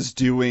Disney was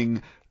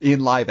doing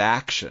in live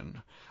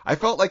action. I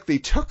felt like they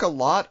took a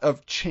lot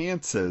of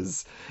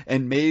chances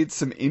and made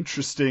some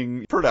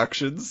interesting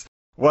productions.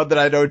 One that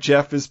I know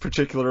Jeff is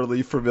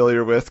particularly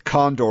familiar with,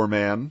 Condor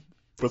Man,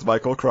 with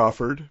Michael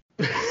Crawford.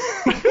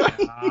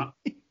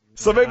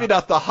 So maybe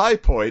not the high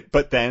point,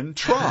 but then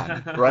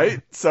Tron,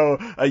 right? So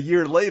a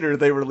year later,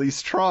 they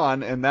released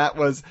Tron, and that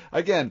was,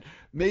 again,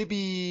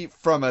 maybe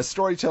from a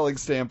storytelling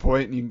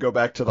standpoint, and you can go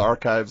back to the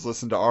archives,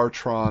 listen to our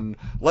Tron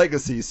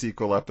Legacy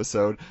sequel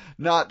episode,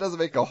 doesn't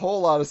make a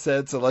whole lot of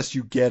sense unless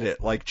you get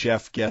it, like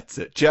Jeff gets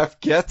it. Jeff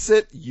gets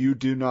it, you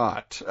do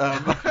not.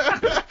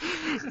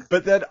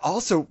 But then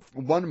also,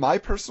 one of my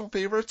personal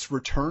favorites,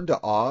 Return to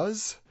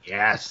Oz.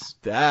 Yes.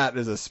 That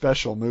is a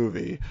special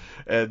movie.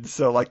 And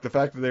so, like, the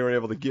fact that they were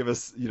able to give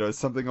us, you know,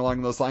 something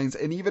along those lines,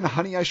 and even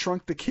Honey, I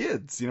Shrunk the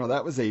Kids, you know,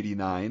 that was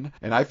 89.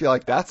 And I feel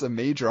like that's a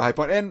major high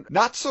point. And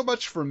not so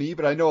much for me,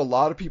 but I know a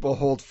lot of people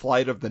hold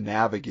Flight of the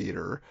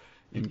Navigator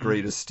in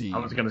great esteem. I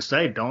was going to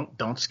say,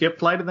 don't skip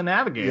Flight of the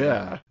Navigator.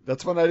 Yeah,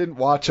 that's one I didn't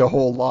watch a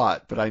whole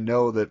lot, but I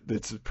know that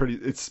it's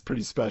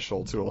pretty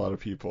special to a lot of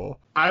people.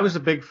 I was a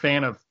big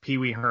fan of Pee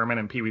Wee Herman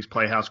and Pee Wee's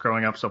Playhouse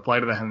growing up, so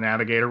Flight of the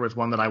Navigator was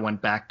one that I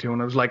went back to,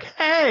 and I was like,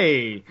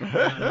 hey!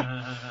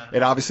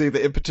 And obviously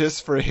the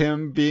impetus for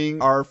him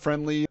being our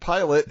friendly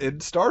pilot in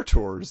Star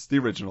Tours, the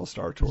original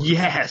Star Tours.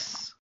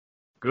 Yes!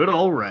 Good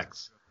old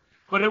Rex.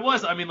 But it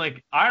was, I mean,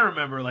 like, I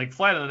remember, like,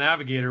 Flight of the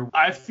Navigator,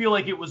 I feel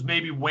like it was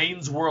maybe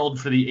Wayne's World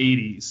for the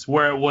 80s,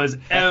 where it was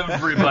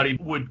everybody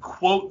would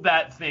quote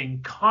that thing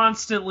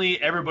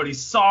constantly, everybody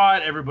saw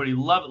it, everybody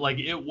loved it, like,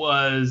 it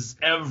was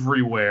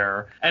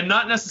everywhere. And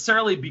not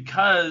necessarily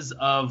because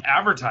of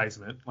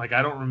advertisement, like,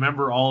 I don't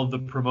remember all of the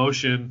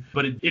promotion,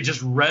 but it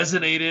just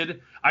resonated.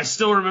 I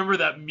still remember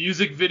that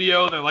music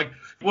video, they're like,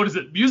 what is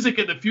it? Music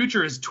in the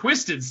future is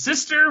Twisted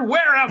Sister,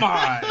 where am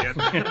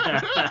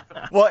I?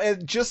 Well,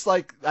 and just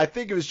like, I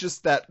think it was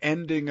just that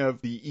ending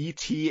of the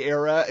E.T.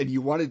 era, and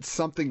you wanted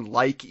something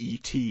like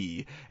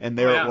E.T., and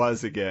there it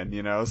was again,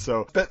 you know?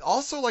 So, but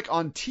also like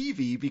on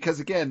TV, because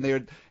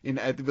again,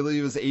 I believe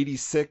it was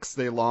 86,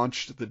 they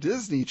launched the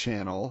Disney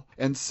Channel,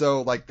 and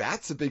so like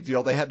that's a big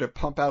deal. They had to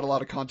pump out a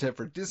lot of content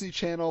for Disney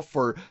Channel,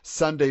 for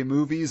Sunday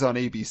movies on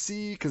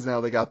ABC, because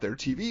now they got their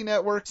TV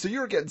network. So you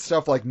were getting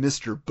stuff like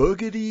Mr.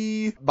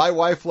 Boogedy. My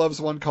wife loves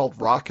one called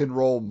Rock and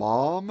Roll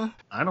Mom.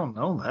 I don't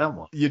know that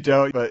one. You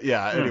don't, but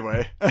yeah,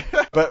 anyway.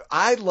 But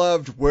I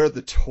loved Where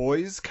the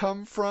Toys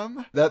Come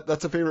From.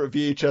 That's a favorite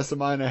VHS of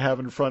mine I have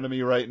in front of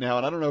me right now.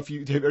 And I don't know if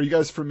are you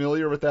guys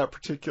familiar with that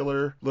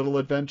particular little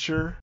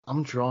adventure?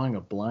 I'm drawing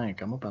a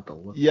blank. I'm about to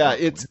look. Yeah,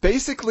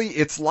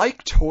 it's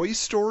like Toy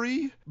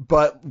Story,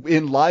 but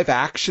in live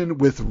action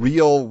with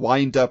real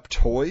wind-up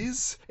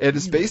toys. And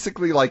it's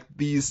basically like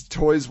these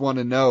toys want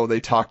to know. They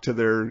talk to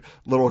their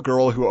little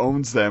girl who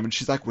owns them, and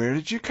she's like, where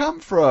did you come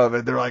from?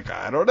 And they're like,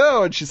 I don't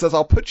know. And she says,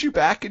 I'll put you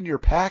back in your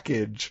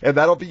package, and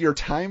that'll be your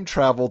time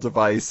travel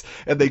device.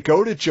 And they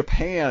go to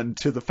Japan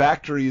to the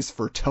factories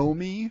for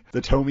Tomy,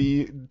 the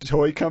Tomy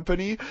toy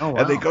company. Oh,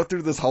 wow. And they go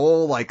through this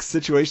whole like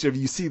situation of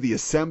you see the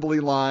assembly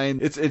line.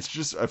 It's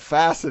just a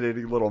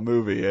fascinating little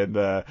movie, and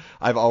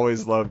I've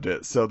always loved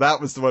it. So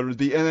that was the one. And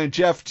then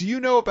Jeff, do you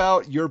know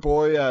about your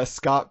boy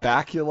Scott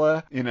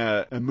Bakula in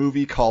a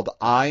movie called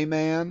I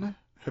Man?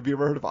 Have you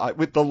ever heard of I?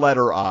 With the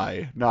letter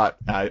I, not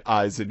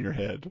eyes in your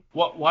head.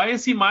 Why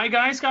is he my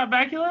guy, Scott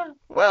Bakula?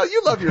 Well,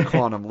 you love your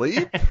Quantum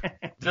Leap.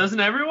 Doesn't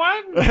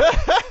everyone?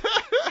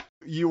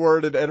 You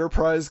weren't an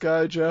Enterprise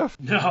guy, Jeff?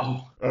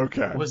 No.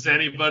 Okay. Was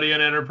anybody an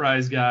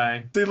Enterprise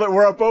guy? See, look,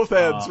 we're on both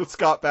ends with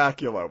Scott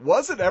Bakula.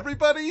 Wasn't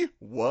everybody?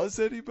 Was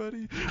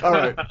anybody? All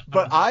right.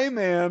 But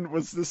I-Man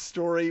was this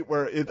story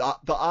where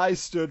the I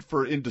stood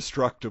for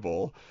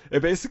indestructible.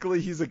 And basically,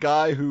 he's a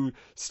guy who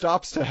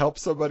stops to help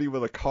somebody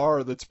with a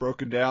car that's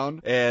broken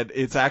down. And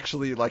it's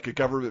actually like a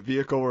government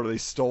vehicle where they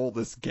stole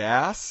this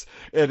gas.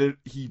 And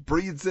he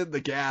breathes in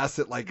the gas.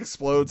 It like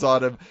explodes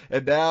on him.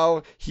 And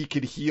now he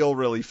can heal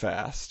really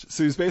fast.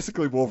 So he's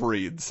basically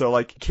Wolverine. So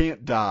like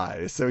can't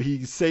die. So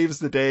he saves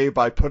the day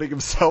by putting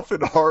himself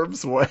in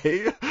harm's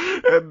way.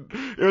 And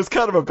it was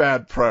kind of a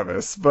bad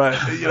premise,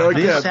 but again,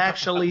 this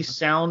actually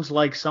sounds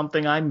like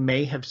something I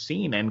may have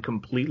seen and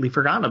completely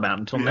forgotten about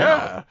until now.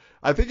 Yeah,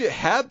 I think it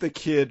had the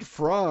kid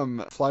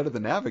from Flight of the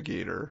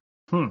Navigator.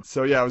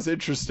 So yeah, it was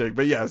interesting.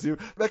 But yeah,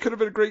 that could have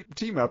been a great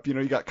team up.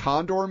 You got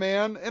Condor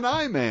Man and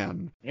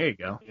I-Man. There you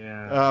go.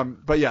 Yeah.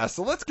 But yeah,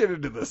 so let's get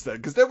into this then,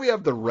 because then we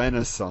have the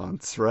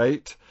Renaissance,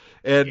 right?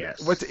 And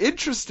yes. What's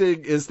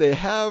interesting is they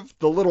have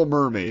The Little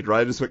Mermaid,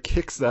 right, is what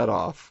kicks that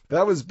off.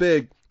 That was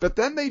big. But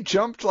then they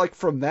jumped like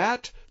from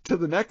that to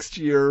the next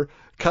year,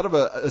 kind of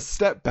a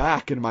step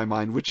back in my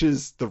mind, which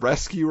is The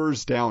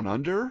Rescuers Down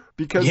Under.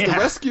 Because The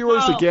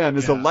Rescuers, again,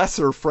 is a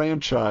lesser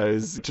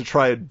franchise to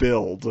try and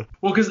build.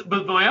 Well,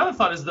 but my other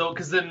thought is, though,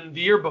 because then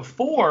the year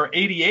before,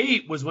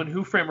 88, was when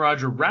Who Framed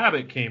Roger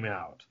Rabbit came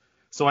out.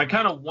 So I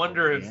kind of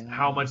wonder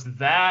how much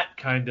that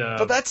kind of...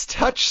 But that's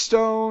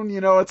Touchstone,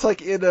 it's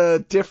like in a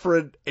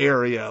different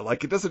area.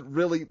 Like it doesn't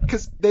really...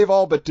 Because they've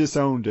all but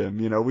disowned him,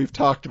 We've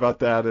talked about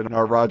that in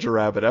our Roger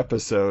Rabbit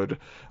episode.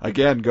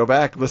 Again, go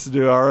back, listen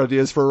to our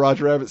ideas for a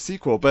Roger Rabbit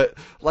sequel. But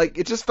like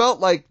it just felt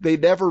like they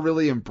never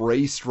really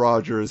embraced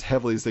Roger as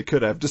heavily as they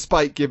could have,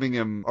 despite giving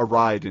him a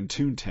ride in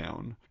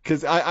Toontown.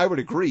 Because I would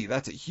agree,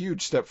 that's a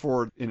huge step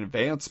forward in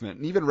advancement.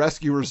 And even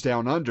Rescuers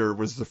Down Under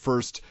was the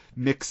first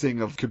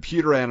mixing of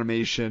computer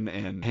animation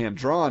and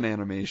hand-drawn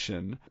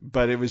animation.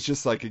 But it was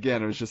just like,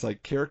 again,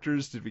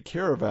 characters, did we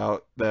care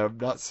about them?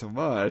 Not so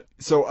much.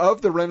 So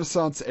of the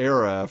Renaissance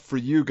era, for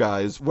you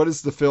guys, what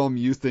is the film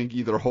you think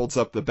either holds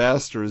up the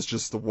best or is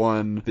just the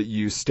one that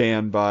you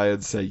stand by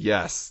and say,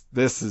 yes,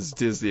 this is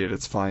Disney at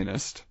its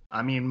finest?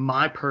 I mean,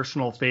 my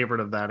personal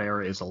favorite of that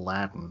era is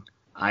Aladdin.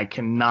 I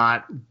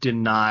cannot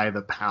deny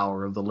the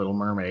power of The Little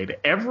Mermaid.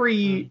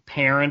 Every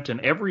parent and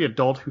every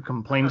adult who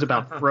complains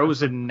about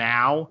Frozen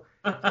now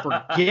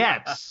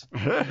forgets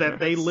that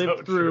they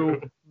lived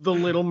through the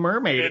Little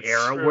Mermaid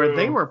era where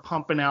they were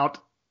pumping out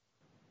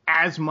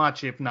as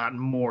much, if not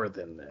more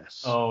than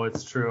this. Oh,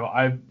 it's true.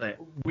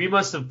 We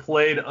must have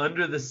played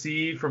Under the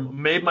Sea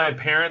made my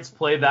parents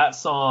play that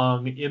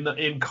song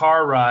in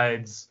car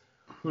rides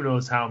who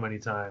knows how many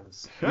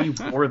times. We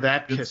wore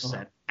that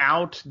cassette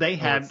out. They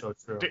had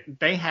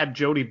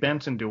Jodie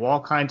Benson do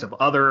all kinds of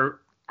other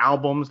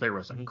albums. There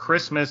was a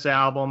Christmas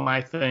album,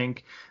 I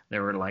think.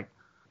 There were like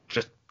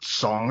just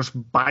songs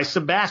by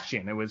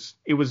Sebastian.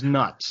 It was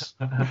nuts.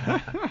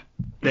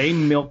 They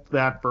milked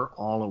that for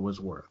all it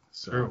was worth.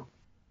 So. True.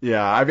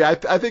 Yeah, I mean,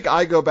 I think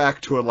I go back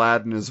to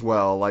Aladdin as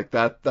well. Like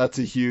that's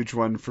a huge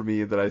one for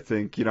me that I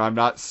think, I'm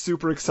not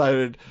super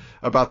excited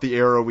about the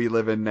era we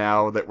live in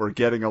now that we're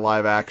getting a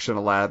live action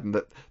Aladdin,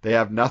 that they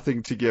have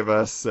nothing to give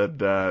us and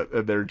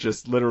they're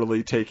just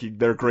literally taking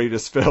their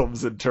greatest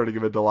films and turning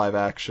them into live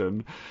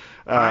action.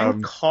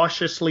 I'm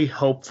cautiously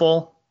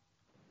hopeful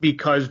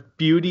because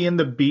Beauty and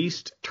the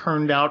Beast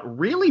turned out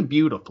really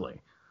beautifully.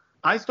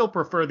 I still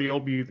prefer the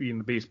old Beauty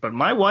and the Beast, but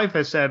my wife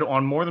has said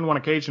on more than one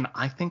occasion,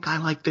 I think I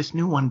like this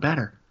new one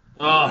better.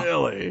 Oh,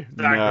 really?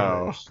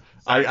 No.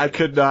 I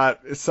could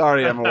not.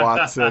 Sorry, Emma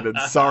Watson, and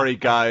sorry,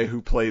 guy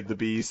who played the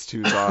Beast,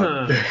 who's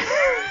on.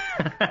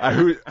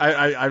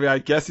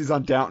 I guess he's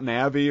on Downton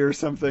Abbey or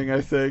something,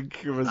 I think,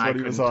 was what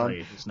he was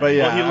on. But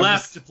yeah, he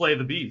left to play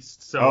the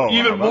Beast, so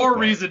even more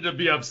reason to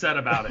be upset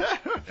about it.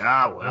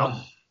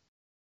 Well.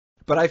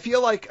 But I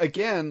feel like,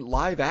 again,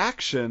 live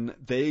action,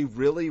 they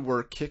really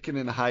were kicking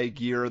in high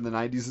gear in the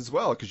 90s as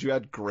well, because you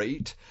had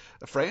great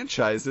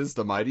franchises,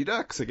 the Mighty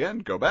Ducks. Again,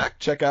 go back,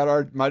 check out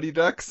our Mighty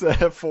Ducks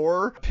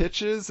 4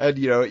 pitches, and,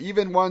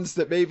 even ones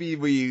that maybe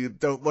we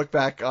don't look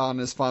back on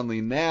as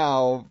fondly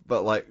now,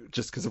 but like,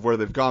 just because of where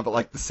they've gone, but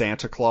like the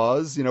Santa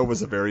Claus,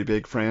 was a very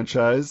big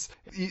franchise.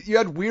 You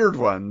had weird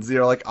ones,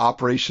 like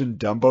Operation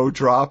Dumbo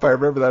Drop. I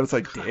remember that. It was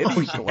like,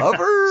 Danny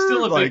Glover?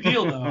 Still a big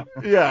deal, though.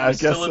 Yeah, I guess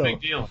so. Still a big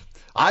deal.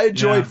 I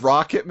enjoyed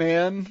Rocket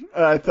Man.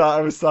 I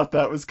always thought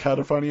that was kind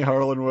of funny.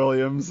 Harlan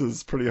Williams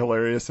is pretty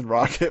hilarious in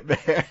Rocket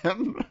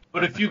Man.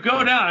 But if you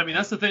go down,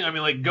 that's the thing.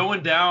 Like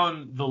going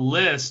down the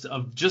list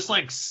of just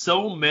like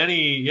so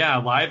many,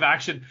 live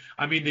action.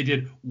 They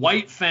did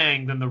White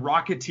Fang, then The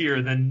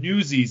Rocketeer, then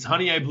Newsies,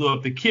 Honey, I Blew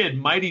Up the Kid,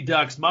 Mighty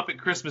Ducks, Muppet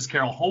Christmas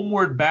Carol,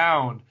 Homeward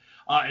Bound,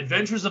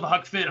 Adventures of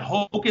Huck Finn,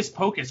 Hocus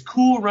Pocus,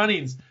 Cool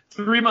Runnings,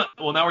 3 months.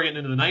 Well, now we're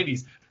getting into the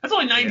 90s. That's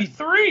only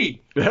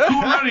 93. Cool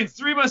Runnings,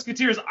 Three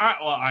Musketeers,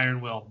 Iron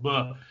Will.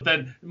 Blah.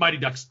 Then Mighty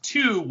Ducks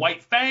 2,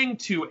 White Fang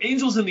 2,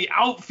 Angels in the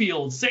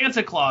Outfield,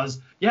 Santa Claus.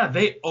 Yeah,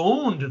 they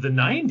owned the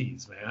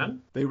 90s,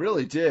 man. They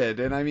really did.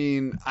 And I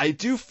mean, I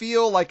do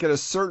feel like at a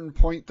certain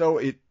point, though,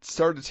 it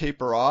started to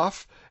taper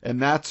off. And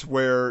that's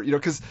where, you know,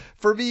 because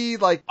for me,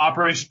 like...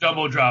 Operation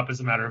Dumbo Drop, as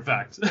a matter of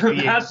fact. The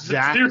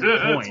exact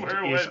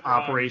point is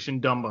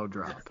Operation Dumbo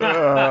Drop.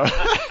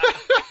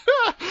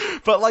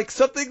 But like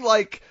something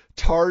like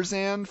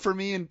Tarzan for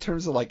me in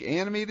terms of like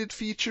animated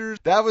features,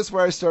 that was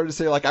where I started to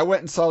say, like, I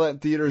went and saw that in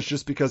theaters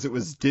just because it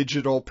was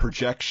digital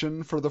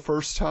projection for the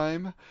first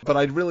time, but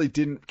I really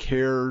didn't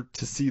care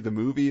to see the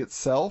movie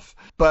itself.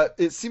 But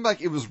it seemed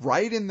like it was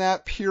right in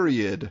that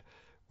period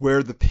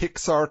where the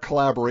Pixar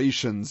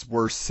collaborations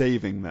were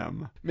saving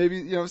them. Maybe,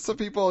 you know, some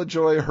people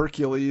enjoy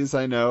Hercules,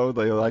 I know.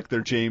 They like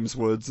their James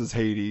Woods as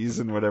Hades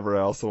and whatever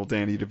else, little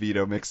Danny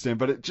DeVito mixed in.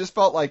 But it just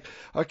felt like,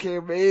 okay,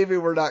 maybe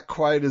we're not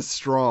quite as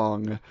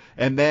strong.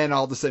 And then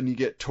all of a sudden you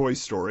get Toy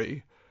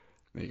Story.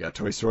 You got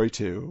Toy Story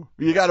 2.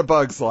 You got A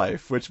Bug's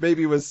Life, which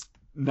maybe was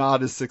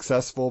not as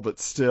successful, but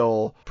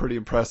still pretty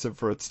impressive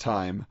for its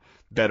time.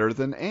 Better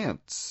than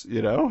Ants,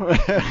 you know?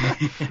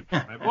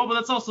 Right. Well, but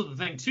that's also the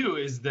thing, too,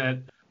 is that,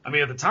 I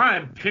mean, at the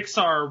time,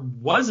 Pixar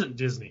wasn't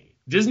Disney.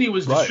 Disney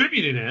was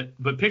distributing it,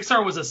 but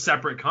Pixar was a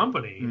separate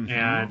company.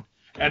 Mm-hmm.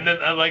 And then,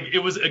 like, it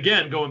was,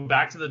 again, going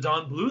back to the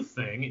Don Bluth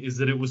thing, is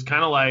that it was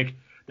kind of like,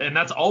 and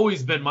that's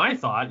always been my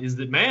thought, is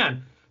that,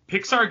 man,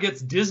 Pixar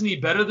gets Disney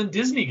better than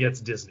Disney gets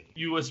Disney.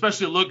 You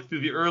especially look through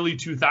the early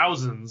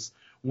 2000s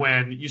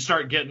when you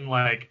start getting,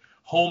 like,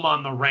 Home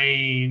on the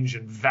Range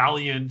and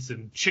Valiant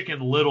and Chicken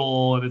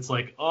Little, and it's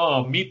like,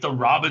 oh, Meet the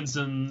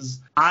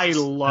Robinsons. I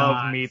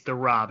love Meet the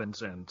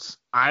Robinsons.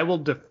 I will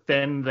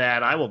defend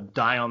that. I will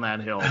die on that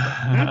hill.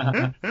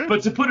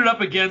 But to put it up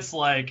against,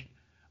 like,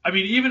 I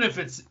mean, even if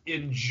it's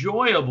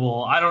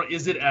enjoyable,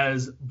 is it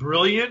as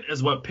brilliant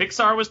as what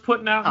Pixar was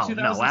putting out in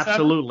 2007? No,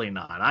 absolutely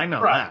not. I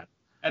know that.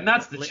 And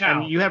that's the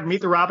challenge. And you have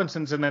Meet the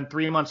Robinsons, and then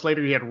 3 months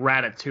later you had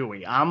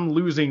Ratatouille. I'm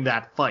losing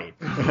that fight.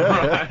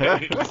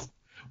 Right.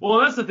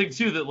 Well, that's the thing,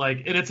 too, that,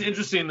 like, and it's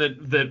interesting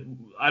that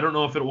I don't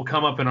know if it will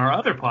come up in our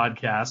other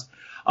podcast,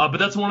 but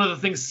that's one of the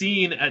things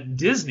seen at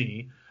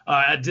Disney,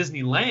 at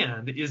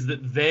Disneyland, is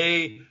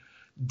that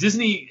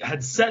Disney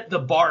had set the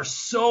bar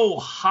so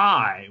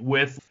high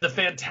with the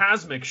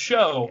Fantasmic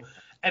show,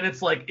 and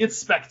it's like, it's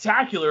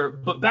spectacular,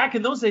 but back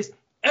in those days,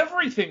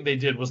 everything they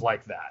did was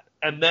like that.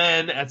 And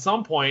then at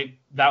some point,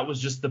 that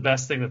was just the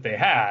best thing that they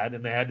had,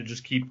 and they had to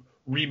just keep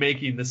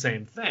remaking the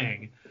same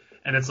thing.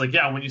 And it's like,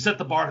 yeah, when you set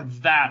the bar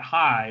that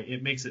high,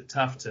 it makes it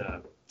tough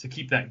to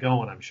keep that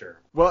going, I'm sure.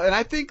 Well, and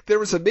I think there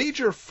was a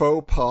major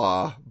faux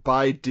pas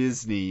by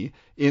Disney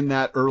in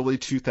that early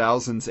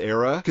 2000s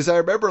era. Because I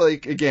remember,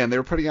 like, again, they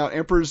were putting out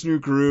Emperor's New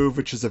Groove,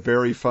 which is a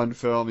very fun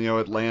film, you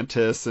know,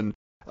 Atlantis, and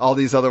all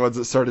these other ones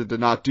that started to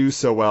not do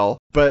so well.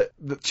 But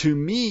to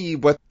me,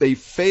 what they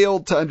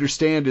failed to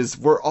understand is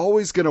we're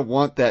always going to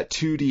want that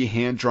 2D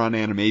hand-drawn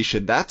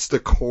animation. That's the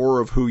core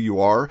of who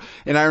you are.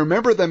 And I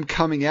remember them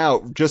coming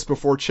out just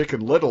before Chicken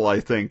Little, I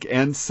think,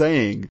 and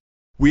saying,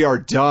 we are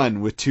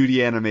done with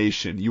 2D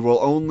animation. You will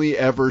only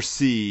ever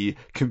see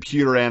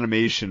computer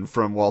animation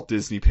from Walt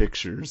Disney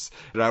Pictures.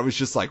 And I was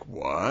just like,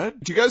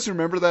 what? Do you guys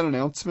remember that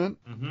announcement?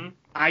 Mm-hmm.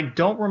 I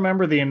don't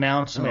remember the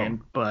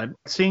announcement, but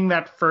seeing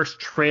that first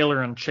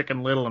trailer on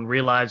Chicken Little and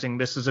realizing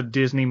this is a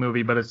Disney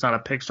movie, but it's not a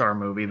Pixar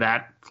movie,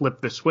 that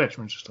flipped the switch.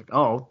 I'm just like,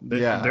 oh,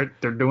 they're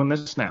doing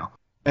this now.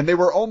 And they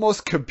were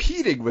almost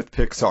competing with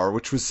Pixar,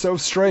 which was so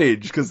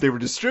strange because they were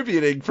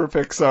distributing for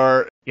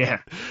Pixar. Yeah.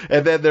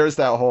 And then there's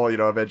that whole, you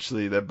know,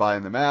 eventually them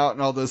buying them out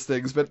and all those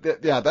things. But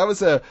yeah, that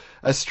was a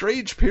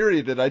strange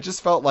period. And I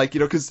just felt like, you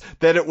know, because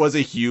then it was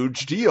a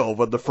huge deal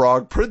when the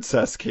Frog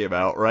Princess came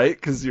out, right?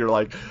 Because you're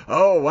like,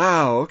 oh,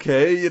 wow,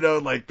 okay, you know,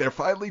 like they're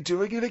finally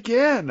doing it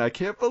again. I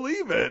can't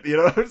believe it. You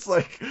know, it's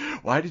like,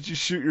 why did you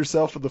shoot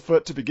yourself in the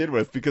foot to begin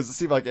with? Because it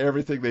seemed like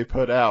everything they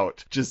put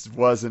out just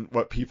wasn't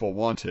what people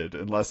wanted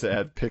unless it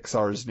had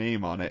Pixar's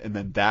name on it. And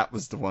then that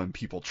was the one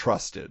people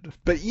trusted.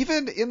 But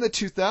even in the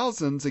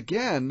 2000s,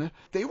 again,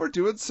 they were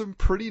doing some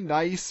pretty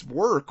nice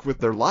work with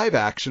their live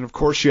action. Of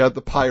course, you had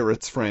the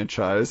Pirates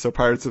franchise, so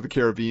Pirates of the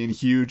Caribbean,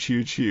 huge,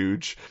 huge,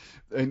 huge.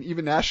 And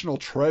even National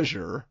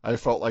Treasure, I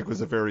felt like was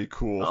a very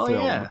cool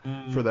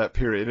film for that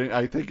period. And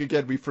I think,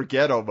 again, we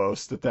forget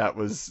almost that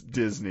was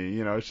Disney.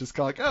 You know, it's just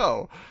kind of like,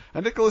 oh,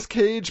 a Nicolas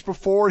Cage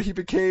before he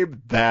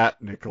became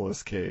that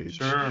Nicolas Cage.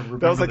 Sure.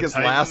 That was like his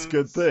last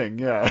good thing,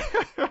 yeah.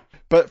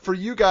 But for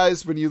you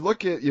guys, when you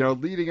look at, you know,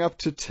 leading up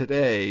to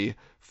today,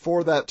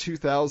 for that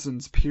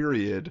 2000s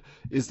period,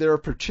 is there a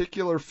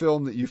particular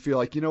film that you feel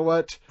like, you know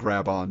what,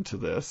 grab on to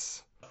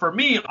this? For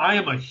me, I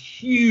am a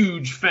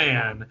huge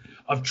fan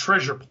of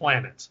Treasure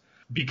Planet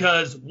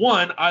because,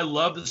 one, I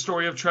love the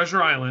story of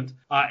Treasure Island,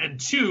 and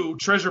two,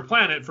 Treasure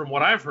Planet, from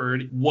what I've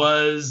heard,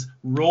 was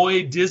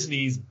Roy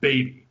Disney's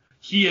baby.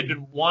 He had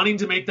been wanting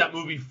to make that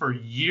movie for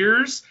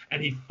years,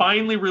 and he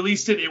finally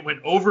released it. It went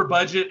over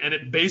budget, and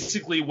it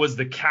basically was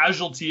the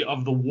casualty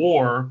of the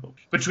war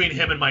between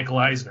him and Michael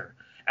Eisner.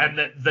 and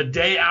that the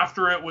day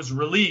after it was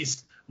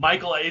released,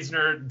 Michael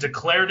Eisner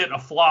declared it a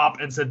flop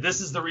and said,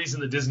 this is the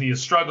reason that Disney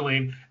is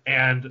struggling,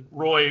 and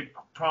Roy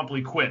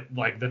promptly quit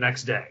like the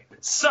next day.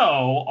 So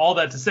all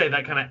that to say,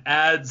 that kind of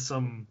adds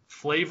some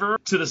flavor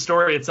to the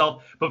story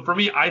itself. But for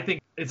me, I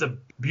think it's a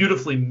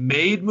beautifully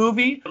made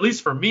movie, at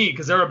least for me,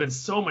 because there have been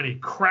so many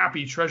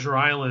crappy Treasure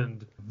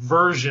Island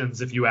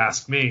versions, if you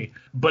ask me.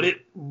 But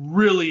it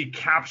really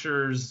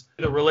captures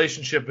the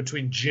relationship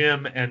between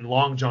Jim and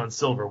Long John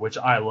Silver, which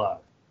I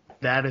love.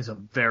 That is a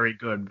very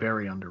good,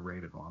 very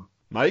underrated one.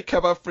 Mike, how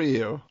about for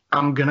you?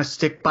 I'm going to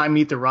stick by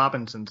Meet the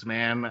Robinsons,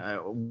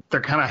 man.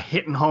 They're kind of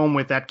hitting home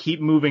with that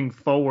keep moving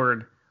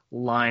forward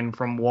line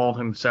from Walt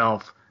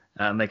himself,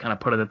 and they kind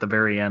of put it at the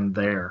very end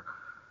there.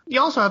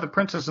 You also have The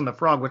Princess and the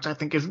Frog, which I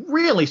think is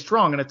really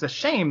strong, and it's a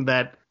shame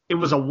that it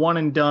was a one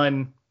and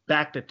done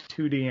back to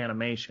 2D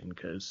animation,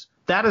 because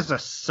that is a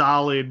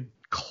solid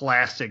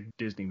classic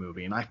Disney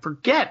movie, and I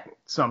forget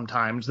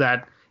sometimes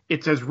that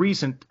it's as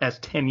recent as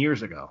 10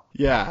 years ago.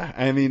 Yeah,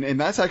 I mean, and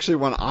that's actually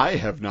one I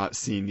have not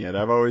seen yet.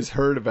 I've always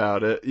heard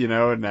about it, you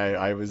know, and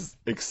I was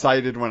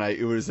excited when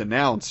it was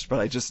announced, but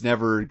I just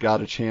never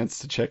got a chance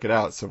to check it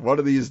out. So one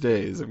of these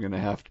days I'm going to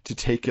have to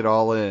take it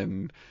all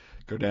in,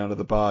 go down to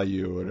the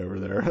bayou or whatever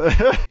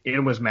there.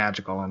 It was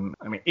magical, and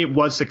I mean, it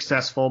was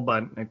successful,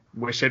 but I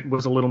wish it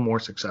was a little more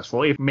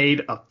successful. If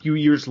made a few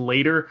years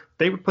later,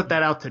 they would put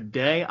that out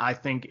today, I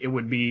think it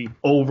would be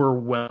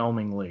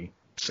overwhelmingly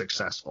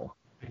successful.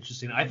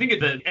 Interesting. I think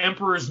the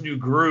Emperor's New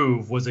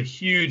Groove was a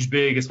huge,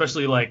 big,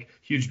 especially like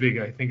huge, big,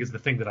 I think is the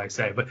thing that I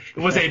say, but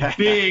it was a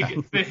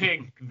big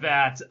thing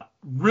that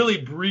really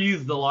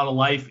breathed a lot of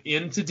life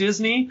into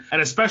Disney,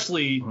 and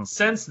especially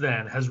since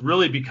then has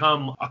really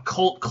become a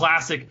cult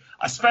classic,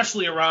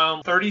 especially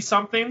around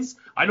 30-somethings.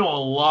 I know a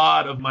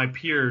lot of my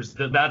peers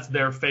that's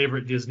their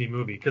favorite Disney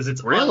movie, because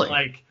it's really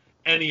unlike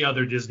any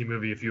other Disney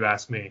movie, if you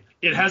ask me.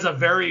 It has a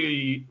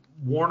very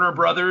Warner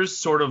Brothers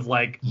sort of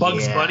like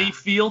Bugs Bunny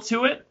feel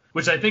to it,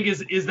 which I think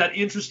is that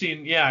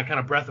interesting, kind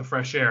of breath of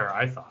fresh air,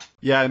 I thought.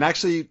 Yeah, and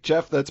actually,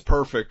 Jeff, that's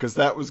perfect, because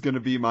that was going to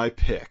be my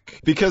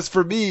pick. Because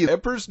for me,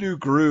 Emperor's New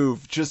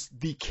Groove, just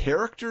the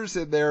characters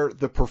in there,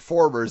 the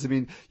performers, I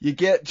mean, you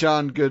get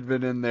John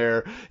Goodman in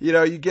there, you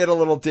know, you get a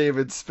little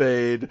David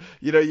Spade,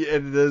 you know,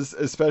 and it is,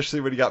 especially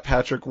when you got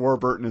Patrick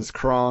Warburton as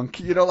Kronk,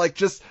 you know, like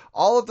just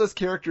all of those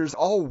characters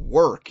all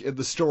work in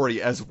the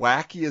story, as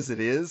wacky as it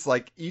is.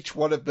 Like, each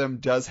one of them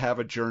does have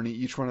a journey,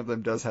 each one of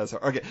them does have,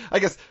 okay, I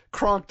guess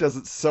Kronk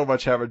doesn't so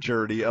much have a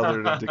journey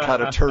other than to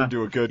kind of turn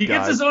to a good guy. He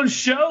gets his own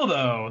show,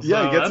 though. So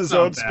yeah, he gets his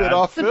own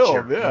spin-off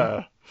film,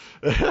 yeah.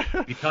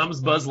 Becomes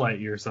Buzz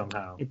Lightyear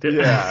somehow.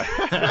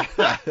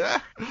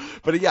 Yeah.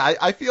 But yeah,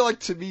 I feel like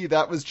to me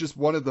that was just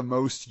one of the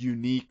most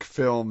unique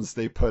films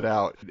they put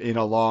out in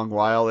a long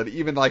while. And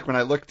even like when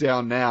I look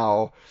down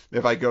now,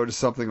 if I go to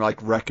something like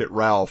Wreck-It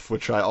Ralph,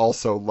 which I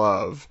also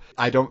love,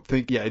 I don't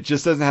think, it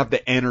just doesn't have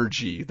the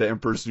energy the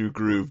Emperor's New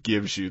Groove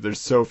gives you.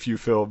 There's so few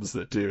films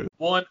that do.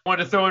 Well, I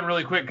wanted to throw in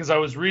really quick because I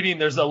was reading,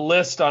 there's a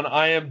list on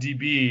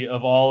IMDb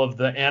of all of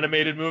the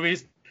animated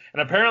movies.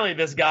 And apparently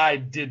this guy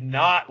did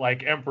not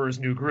like Emperor's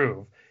New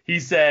Groove. He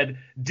said,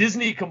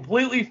 Disney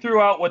completely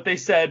threw out what they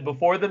said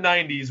before the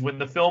 90s when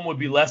the film would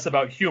be less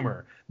about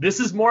humor. This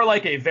is more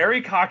like a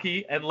very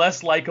cocky and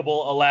less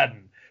likable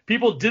Aladdin.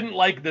 People didn't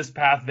like this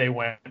path they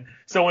went.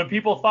 So when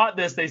people thought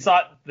this, they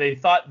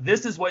thought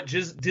this is what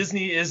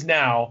Disney is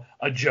now,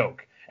 a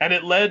joke. And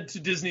it led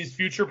to Disney's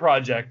future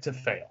project to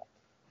fail.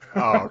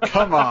 Oh,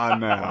 come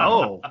on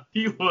now.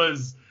 He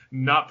was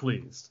not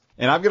pleased.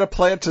 And I'm going to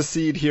plant a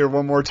seed here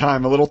one more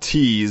time, a little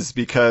tease,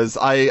 because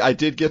I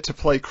did get to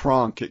play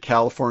Kronk at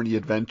California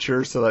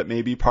Adventure, so that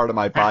may be part of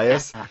my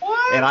bias.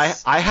 What? And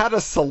I had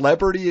a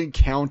celebrity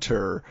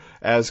encounter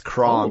as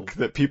Kronk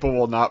that people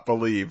will not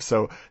believe.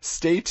 So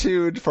stay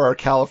tuned for our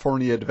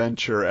California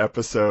Adventure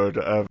episode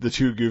of the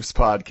Two Goofs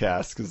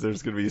podcast, because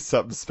there's going to be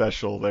something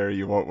special there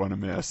you won't want to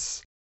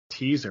miss.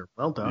 Teaser.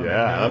 Well done.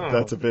 Yeah,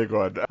 that's a big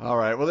one. All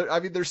right. Well,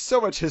 there's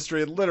so much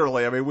history, and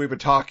literally, we've been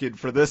talking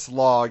for this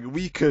long.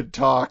 We could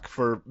talk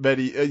for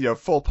many,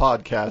 full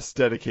podcasts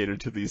dedicated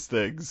to these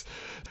things.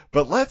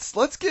 But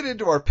let's get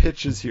into our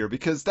pitches here,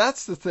 because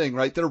that's the thing,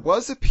 right? There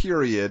was a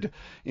period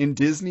in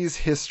Disney's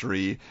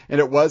history, and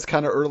it was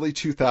kind of early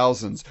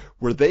 2000s,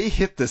 where they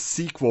hit the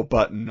sequel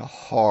button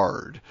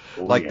hard.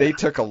 They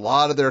took a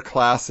lot of their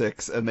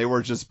classics, and they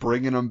were just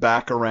bringing them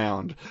back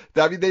around.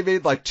 They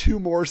made like 2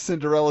 more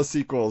Cinderella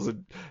sequels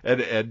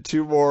and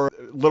 2 more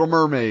Little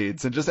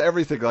Mermaids, and just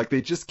everything. Like, they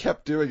just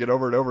kept doing it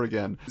over and over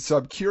again. So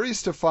I'm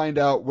curious to find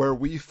out where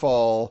we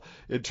fall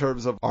in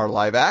terms of our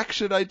live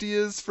action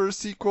ideas for a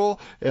sequel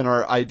and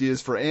our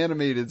ideas for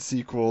animated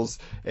sequels.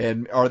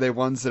 And are they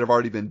ones that have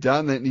already been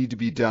done that need to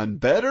be done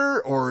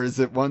better, or is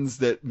it ones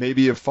that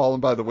maybe have fallen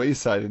by the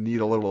wayside and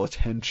need a little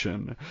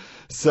attention?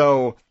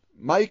 So,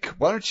 Mike,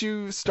 why don't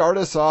you start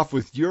us off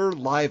with your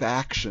live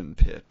action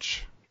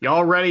pitch? You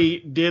already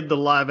did the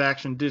live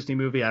action Disney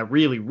movie I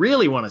really,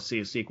 really want to see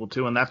a sequel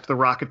to, and that's The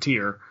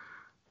Rocketeer.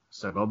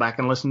 So go back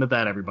and listen to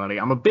that, everybody.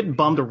 I'm a bit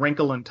bummed A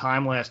Wrinkle in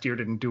Time last year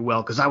didn't do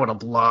well, because I would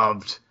have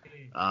loved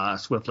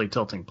Swiftly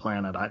Tilting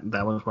Planet.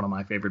 That was one of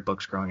my favorite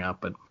books growing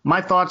up. But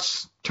my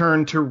thoughts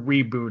turned to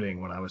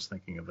rebooting when I was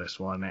thinking of this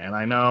one. And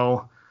I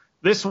know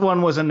this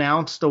one was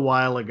announced a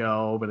while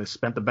ago, but has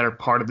spent the better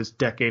part of this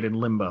decade in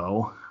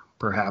limbo,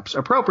 perhaps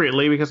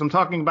appropriately, because I'm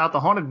talking about The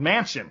Haunted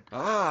Mansion.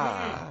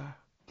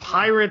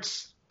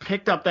 Pirates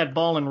picked up that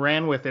ball and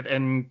ran with it,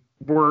 and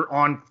we're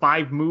on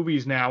 5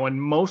 movies now,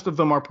 and most of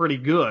them are pretty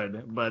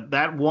good. But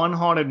that one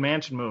Haunted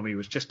Mansion movie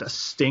was just a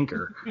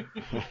stinker.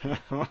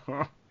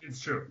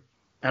 It's true.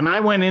 And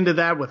I went into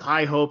that with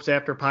high hopes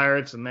after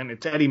Pirates, and then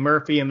it's Eddie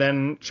Murphy, and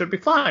then should be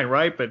fine,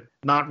 right? But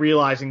not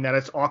realizing that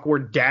it's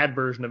awkward dad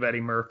version of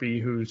Eddie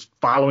Murphy who's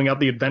following up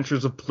the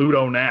adventures of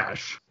Pluto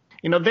Nash.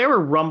 You know, there were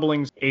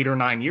rumblings 8 or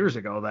 9 years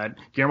ago that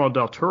Guillermo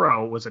del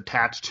Toro was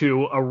attached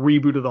to a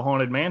reboot of The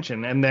Haunted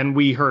Mansion, and then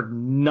we heard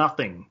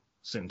nothing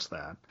since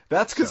that.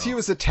 That's because he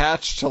was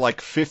attached to like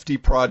 50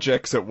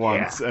 projects at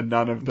once, and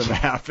none of them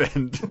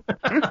happened.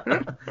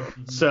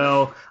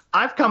 So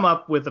I've come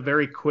up with a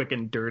very quick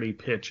and dirty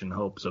pitch in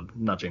hopes of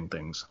nudging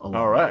things along.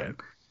 All right.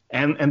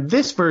 And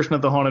this version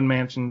of the Haunted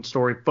Mansion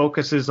story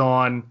focuses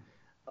on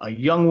a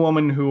young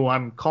woman who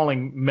I'm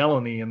calling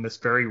Melanie in this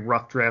very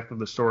rough draft of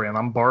the story, and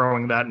I'm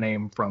borrowing that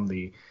name from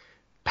the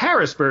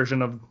Paris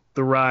version of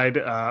the ride,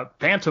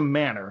 Phantom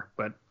Manor,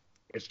 but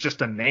it's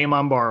just a name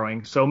I'm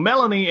borrowing. So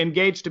Melanie,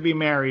 engaged to be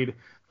married,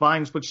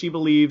 finds what she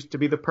believes to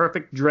be the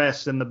perfect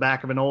dress in the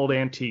back of an old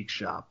antique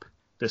shop,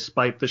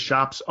 despite the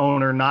shop's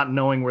owner not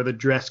knowing where the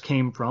dress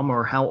came from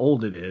or how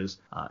old it is.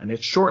 And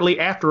it's shortly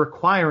after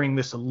acquiring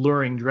this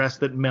alluring dress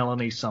that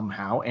Melanie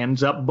somehow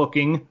ends up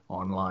booking,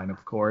 online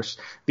of course,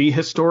 the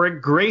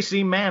historic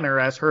Gracie Manor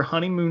as her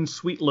honeymoon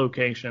suite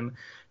location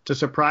to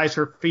surprise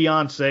her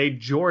fiancé,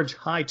 George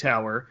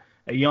Hightower,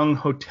 a young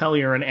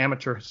hotelier and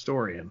amateur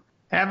historian.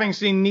 Having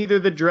seen neither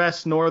the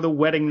dress nor the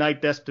wedding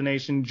night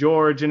destination,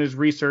 George, in his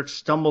research,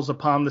 stumbles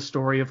upon the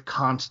story of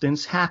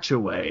Constance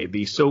Hatchaway,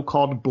 the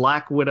so-called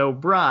Black Widow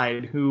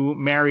bride who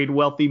married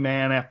wealthy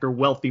man after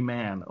wealthy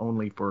man,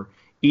 only for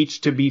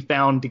each to be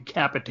found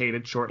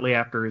decapitated shortly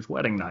after his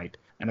wedding night.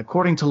 And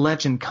according to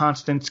legend,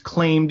 Constance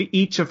claimed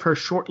each of her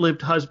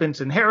short-lived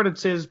husband's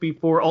inheritances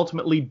before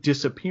ultimately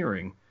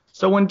disappearing.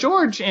 So when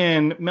George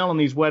and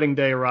Melanie's wedding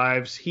day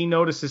arrives, he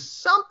notices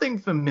something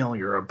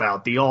familiar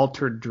about the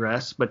altered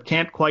dress, but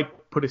can't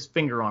quite put his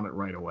finger on it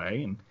right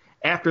away. And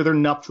after their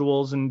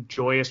nuptials and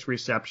joyous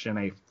reception,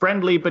 a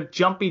friendly but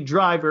jumpy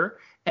driver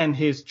and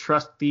his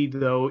trusty,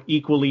 though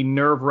equally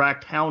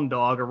nerve-wracked hound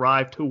dog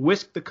arrive to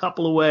whisk the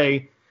couple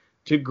away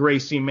to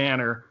Gracie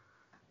Manor,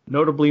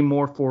 notably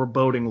more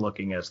foreboding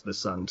looking as the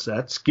sun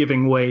sets,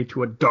 giving way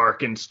to a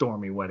dark and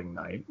stormy wedding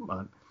night.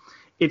 But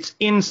it's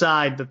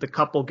inside that the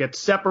couple gets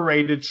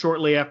separated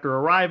shortly after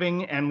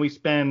arriving, and we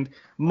spend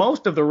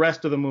most of the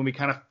rest of the movie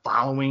kind of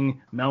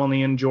following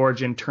Melanie and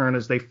George in turn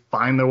as they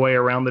find their way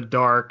around the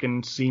dark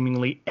and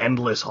seemingly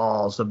endless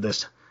halls of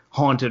this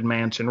haunted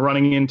mansion,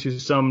 running into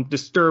some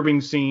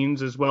disturbing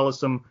scenes as well as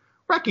some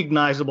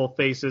recognizable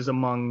faces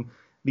among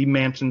the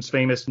mansion's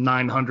famous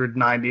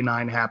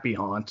 999 happy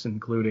haunts,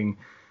 including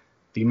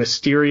the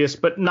mysterious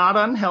but not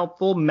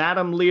unhelpful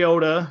Madame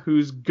Leota,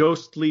 whose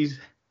ghostly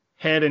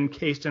head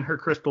encased in her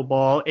crystal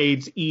ball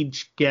aids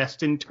each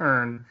guest in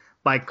turn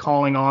by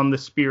calling on the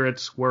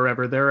spirits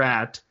wherever they're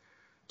at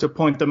to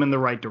point them in the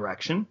right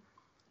direction.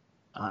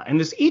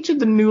 And as each of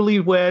the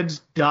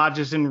newlyweds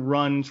dodges and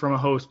runs from a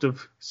host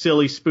of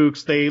silly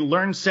spooks, they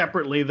learn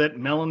separately that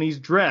Melanie's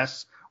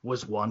dress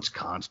was once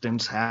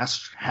Constance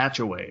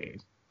Hatchaway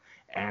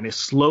and is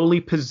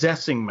slowly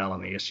possessing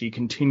Melanie as she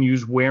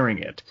continues wearing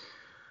it.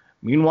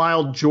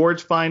 Meanwhile,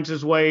 George finds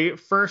his way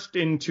first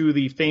into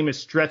the famous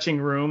stretching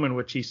room in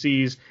which he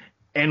sees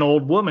an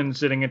old woman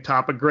sitting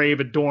atop a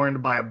grave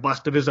adorned by a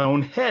bust of his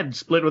own head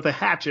split with a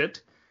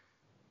hatchet,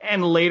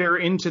 and later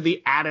into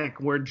the attic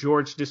where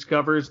George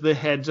discovers the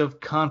heads of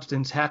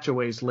Constance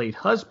Hatchaway's late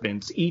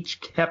husbands,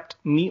 each kept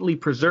neatly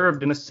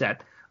preserved in a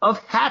set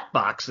of hat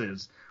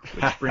boxes,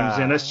 which brings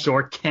in a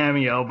short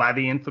cameo by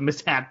the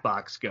infamous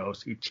Hatbox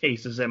Ghost, who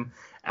chases him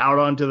out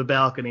onto the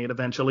balcony and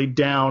eventually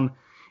down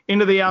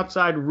into the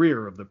outside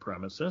rear of the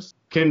premises.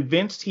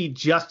 Convinced he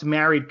just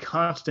married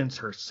Constance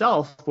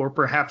herself, or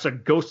perhaps a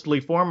ghostly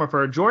form of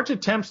her, George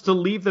attempts to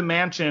leave the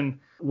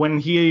mansion when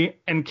he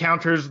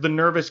encounters the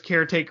nervous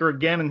caretaker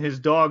again and his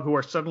dog, who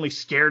are suddenly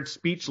scared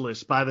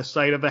speechless by the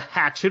sight of a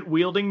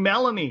hatchet-wielding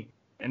Melanie.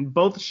 And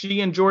both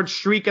she and George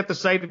shriek at the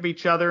sight of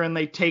each other, and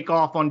they take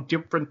off on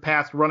different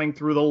paths running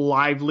through the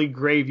lively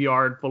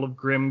graveyard full of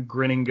grim,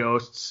 grinning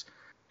ghosts,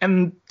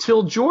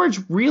 until George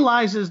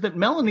realizes that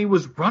Melanie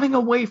was running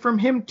away from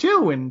him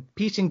too, and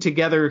piecing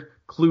together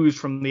clues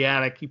from the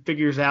attic, he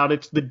figures out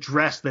it's the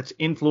dress that's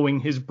influencing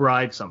his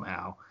bride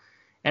somehow.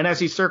 And as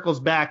he circles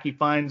back, he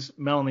finds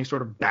Melanie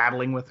sort of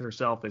battling with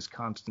herself as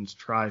Constance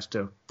tries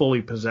to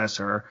fully possess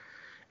her.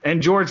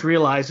 And George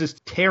realizes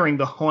tearing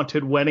the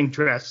haunted wedding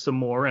dress some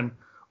more and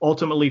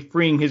ultimately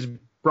freeing his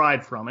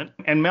bride from it.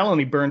 And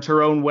Melanie burns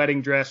her own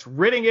wedding dress,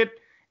 ridding it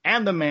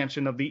and the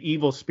mansion of the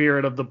evil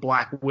spirit of the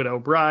Black Widow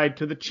bride,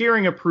 to the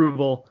cheering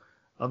approval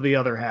of the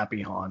other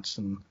happy haunts.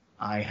 And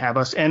I have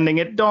us ending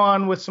at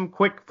dawn with some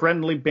quick,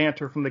 friendly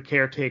banter from the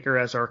caretaker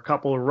as our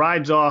couple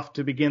rides off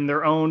to begin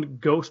their own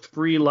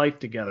ghost-free life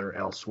together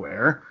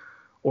elsewhere.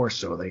 Or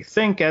so they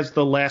think, as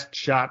the last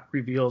shot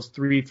reveals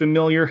 3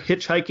 familiar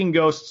hitchhiking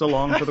ghosts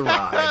along for the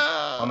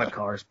ride on the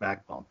car's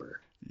back bumper.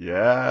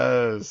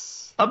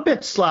 Yes. A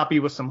bit sloppy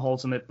with some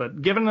holes in it,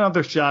 but given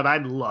another shot,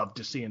 I'd love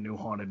to see a new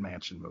Haunted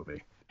Mansion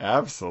movie.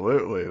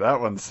 Absolutely. That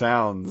one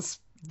sounds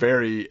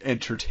very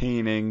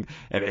entertaining,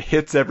 and it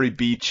hits every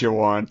beat you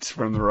want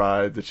from the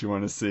ride that you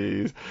want to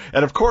see.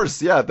 And of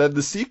course, yeah, then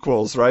the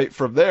sequels, right?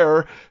 From there,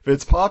 if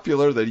it's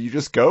popular, then you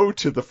just go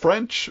to the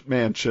French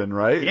mansion,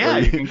 right? Yeah,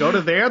 you can go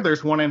to there.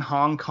 There's one in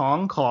Hong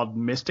Kong called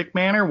Mystic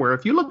Manor, where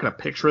if you look at a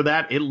picture of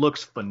that, it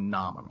looks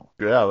phenomenal.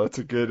 Yeah, that's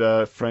a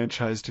good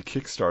franchise to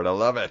kickstart. I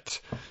love it.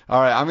 All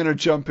right, I'm going to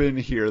jump in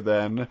here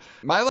then.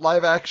 My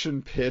live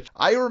action pitch,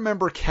 I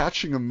remember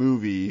catching a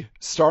movie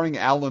starring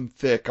Alan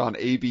Thicke on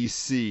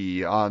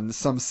ABC on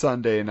some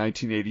Sunday in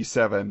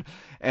 1987,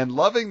 and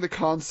loving the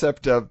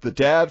concept of the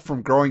dad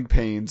from Growing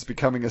Pains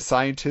becoming a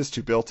scientist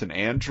who built an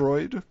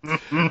android.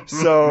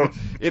 So,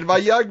 in my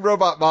young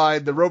robot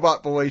mind, the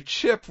robot boy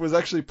Chip was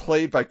actually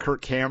played by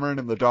Kirk Cameron,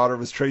 and the daughter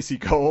was Tracy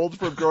Gold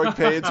from Growing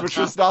Pains, which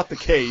was not the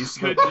case.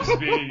 Could just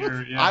be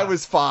your, yeah. I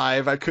was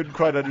 5. I couldn't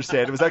quite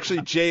understand. It was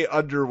actually Jay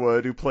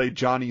Underwood who played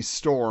Johnny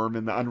Storm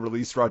in the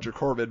unreleased Roger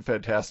Corman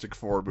Fantastic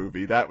Four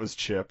movie. That was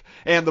Chip.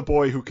 And the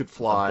boy who could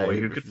fly. The boy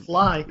who could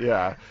fly.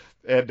 Yeah.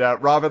 And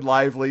Robin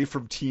Lively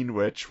from Teen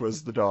Witch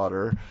was the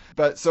daughter.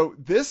 But so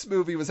this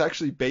movie was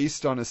actually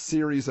based on a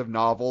series of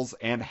novels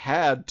and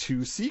had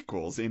 2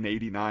 sequels in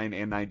 89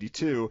 and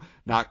 92.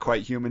 Not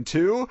Quite Human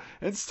 2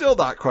 and Still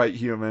Not Quite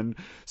Human.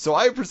 So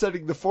I'm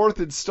presenting the 4th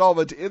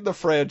installment in the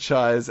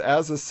franchise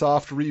as a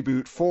soft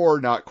reboot for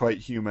Not Quite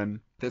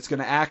Human. That's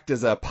going to act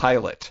as a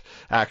pilot,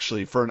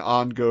 actually, for an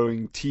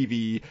ongoing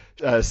TV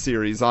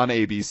series on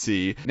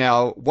ABC.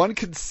 Now, one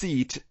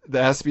conceit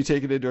that has to be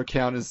taken into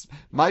account is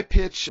my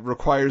pitch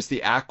requires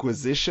the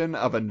acquisition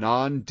of a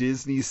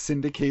non-Disney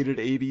syndicated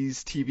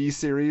 80s TV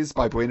series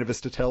by Buena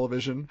Vista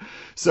Television.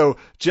 So,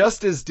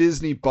 just as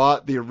Disney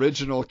bought the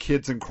original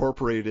Kids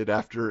Incorporated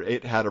after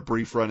it had a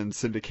brief run in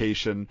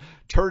syndication,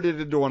 turned it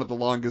into one of the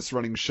longest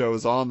running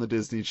shows on the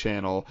Disney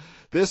Channel,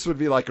 this would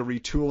be like a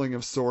retooling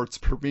of sorts,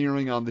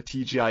 premiering on the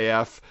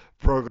TGIF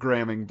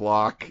programming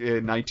block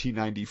in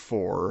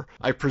 1994.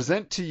 I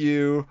present to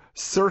you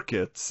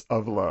Circuits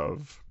of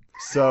Love.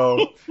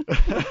 So,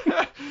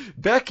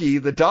 Becky,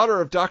 the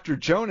daughter of Dr.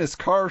 Jonas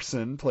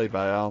Carson, played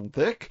by Alan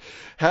Thicke,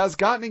 has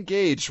gotten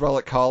engaged while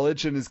at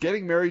college and is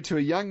getting married to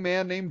a young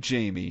man named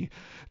Jamie.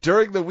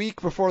 During the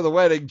week before the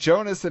wedding,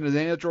 Jonas and his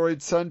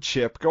android son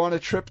Chip go on a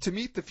trip to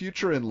meet the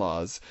future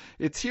in-laws.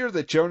 It's here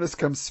that Jonas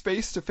comes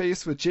face to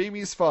face with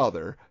Jamie's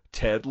father,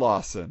 Ted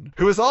Lawson,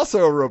 who is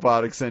also a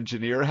robotics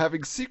engineer,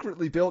 having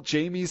secretly built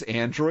Jamie's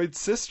android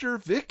sister,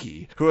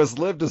 Vicky, who has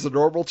lived as a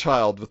normal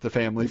child with the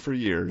family for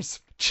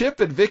years. Chip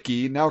and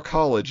Vicky, now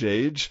college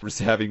age,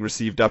 having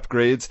received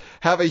upgrades,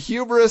 have a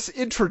humorous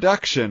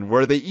introduction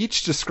where they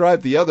each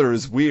describe the other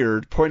as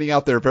weird, pointing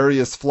out their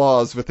various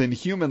flaws within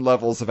human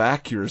levels of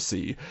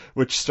accuracy,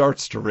 which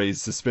starts to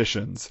raise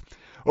suspicions.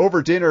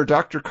 Over dinner,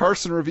 Dr.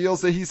 Carson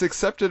reveals that he's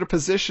accepted a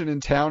position in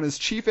town as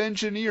chief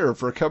engineer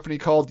for a company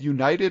called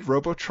United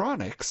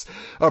Robotronics,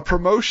 a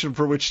promotion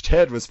for which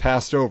Ted was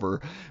passed over,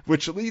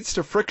 which leads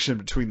to friction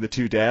between the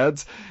two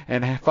dads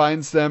and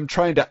finds them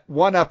trying to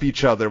one-up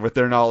each other with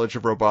their knowledge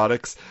of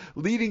robotics,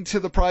 leading to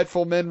the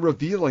prideful men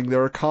revealing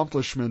their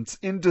accomplishments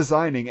in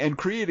designing and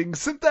creating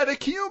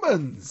synthetic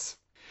humans.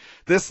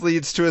 This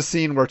leads to a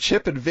scene where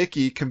Chip and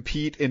Vicky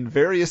compete in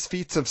various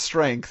feats of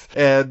strength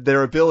and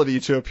their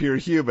ability to appear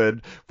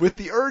human. With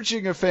the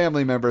urging of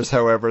family members,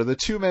 however, the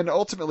two men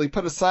ultimately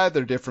put aside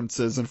their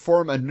differences and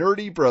form a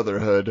nerdy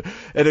brotherhood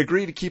and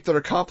agree to keep their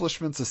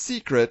accomplishments a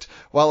secret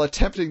while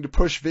attempting to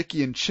push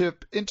Vicky and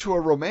Chip into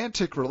a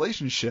romantic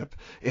relationship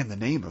in the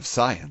name of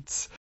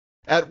science.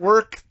 At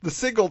work, the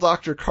single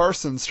Dr.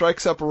 Carson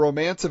strikes up a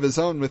romance of his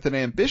own with an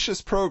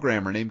ambitious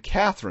programmer named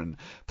Catherine,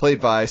 played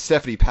by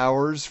Stephanie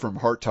Powers from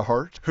Heart to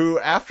Heart, who,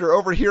 after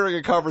overhearing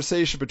a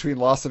conversation between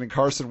Lawson and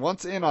Carson,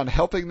 wants in on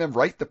helping them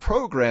write the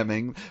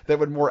programming that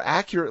would more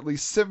accurately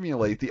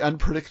simulate the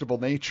unpredictable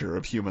nature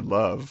of human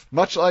love.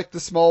 Much like the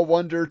Small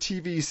Wonder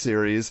TV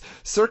series,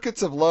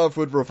 Circuits of Love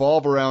would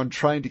revolve around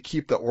trying to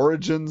keep the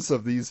origins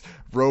of these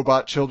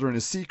robot children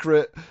a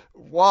secret,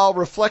 while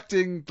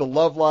reflecting the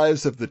love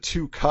lives of the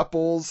two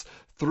couples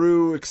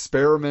through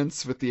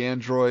experiments with the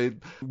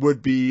android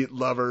would-be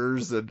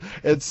lovers.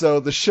 And so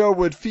the show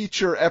would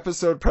feature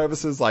episode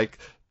premises like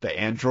the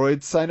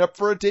androids sign up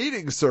for a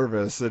dating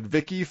service, and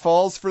Vicky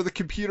falls for the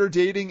computer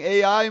dating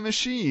AI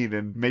machine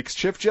and makes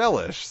Chip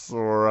jealous.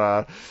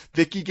 Or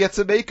Vicky gets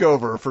a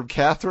makeover from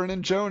Catherine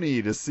and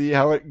Joni to see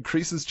how it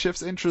increases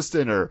Chip's interest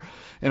in her.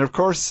 And of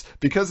course,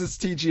 because it's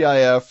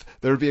TGIF,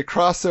 there would be a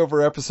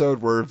crossover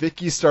episode where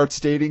Vicky starts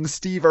dating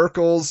Steve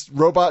Urkel's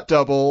robot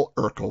double,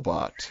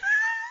 Urkelbot.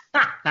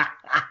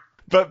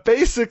 But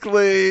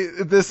basically,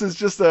 this is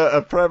just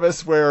a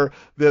premise where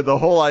the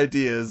whole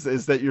idea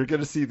is that you're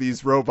going to see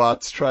these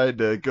robots trying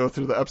to go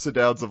through the ups and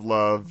downs of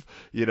love,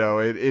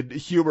 in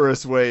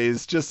humorous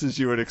ways, just as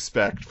you would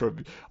expect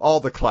from all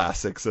the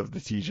classics of the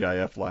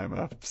TGIF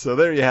lineup. So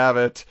there you have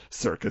it,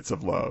 Circuits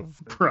of Love.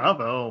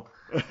 Bravo.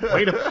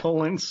 Way to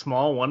pull in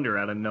Small Wonder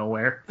out of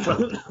nowhere.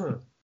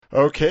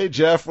 Okay,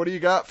 Jeff, what do you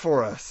got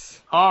for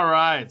us? All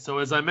right. So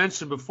as I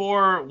mentioned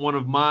before, one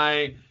of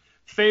my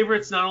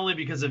favorites, not only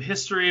because of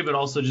history, but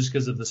also just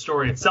because of the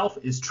story itself,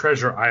 is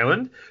Treasure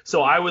Island.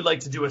 So I would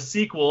like to do a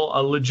sequel,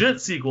 a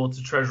legit sequel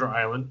to Treasure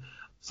Island.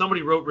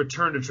 Somebody wrote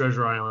Return to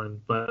Treasure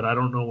Island, but I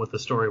don't know what the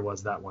story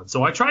was, that one.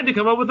 So I tried to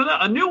come up with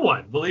a new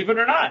one, believe it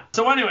or not.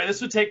 So anyway,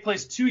 this would take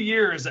place 2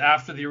 years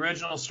after the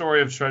original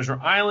story of Treasure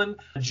Island.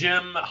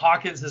 Jim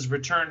Hawkins has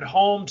returned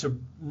home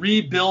to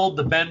rebuild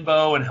the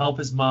Benbow and help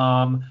his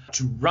mom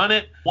to run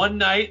it. One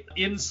night,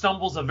 in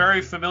stumbles a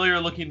very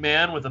familiar-looking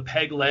man with a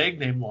peg leg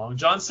named Long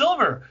John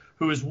Silver,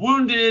 who is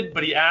wounded,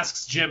 but he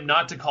asks Jim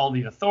not to call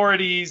the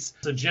authorities.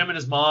 So Jim and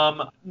his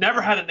mom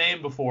never had a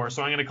name before,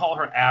 so I'm going to call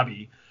her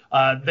Abby.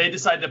 They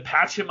decide to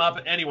patch him up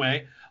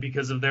anyway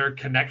because of their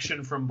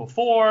connection from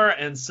before,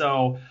 and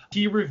so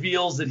he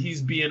reveals that he's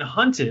being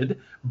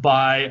hunted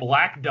by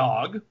Black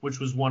Dog, which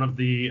was one of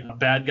the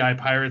bad guy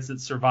pirates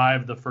that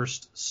survived the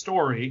first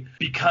story,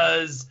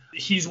 because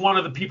he's one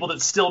of the people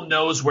that still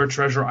knows where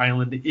Treasure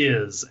Island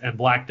is, and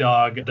Black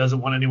Dog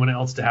doesn't want anyone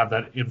else to have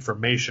that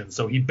information.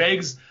 So he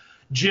begs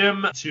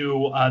Jim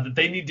that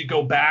they need to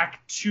go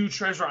back to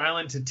Treasure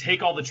Island to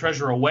take all the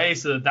treasure away,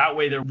 so that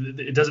way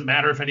it doesn't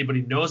matter if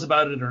anybody knows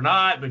about it or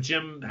not. But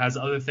Jim has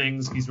other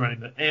things he's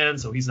running the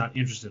end, so he's not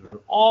interested at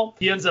all.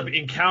 He ends up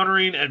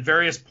encountering at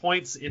various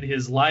points in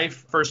his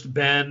life first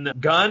Ben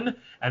Gunn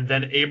and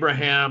then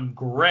Abraham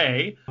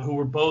Gray, who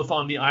were both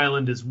on the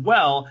island as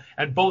well,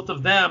 and both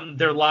of them,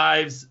 their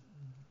lives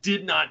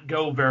did not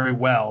go very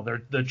well.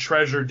 The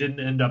treasure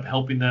didn't end up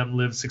helping them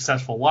live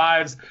successful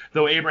lives.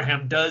 Though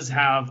Abraham does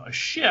have a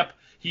ship,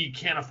 he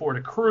can't afford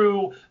a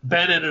crew.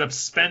 Ben ended up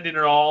spending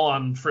it all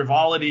on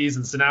frivolities,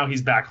 and so now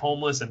he's back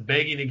homeless and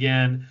begging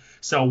again.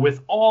 So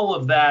with all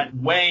of that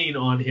weighing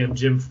on him,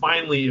 Jim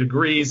finally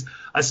agrees,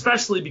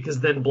 especially because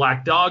then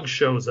Black Dog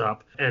shows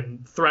up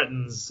and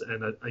threatens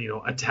and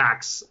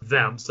attacks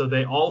them. So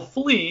they all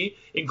flee,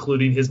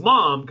 including his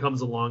mom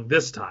comes along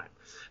this time.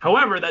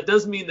 However, that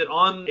does mean that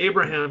on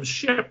Abraham's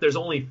ship, there's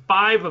only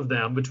 5 of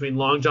them between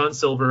Long John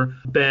Silver,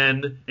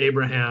 Ben,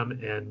 Abraham,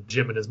 and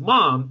Jim and his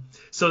mom,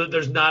 so that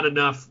there's not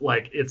enough,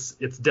 it's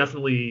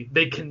definitely,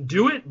 they can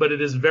do it, but it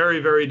is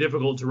very, very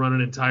difficult to run an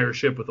entire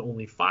ship with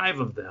only 5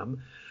 of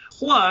them.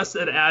 Plus,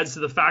 it adds to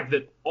the fact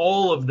that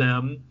all of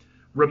them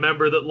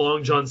remember that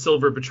Long John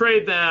Silver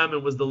betrayed them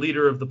and was the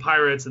leader of the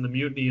pirates and the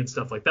mutiny and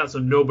stuff like that, so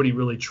nobody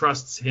really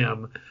trusts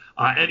him.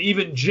 And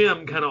even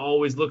Jim kind of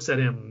always looks at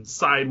him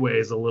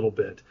sideways a little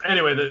bit.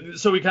 Anyway,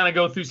 so we kind of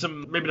go through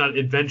some, maybe not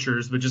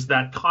adventures, but just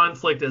that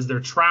conflict as they're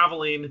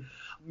traveling.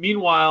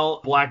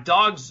 Meanwhile, Black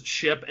Dog's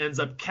ship ends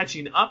up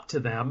catching up to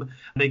them.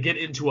 They get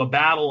into a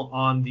battle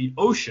on the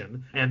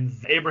ocean, and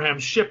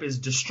Abraham's ship is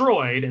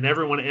destroyed, and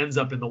everyone ends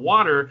up in the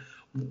water,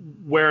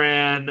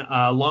 wherein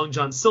Long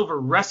John Silver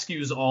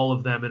rescues all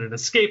of them in an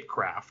escape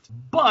craft.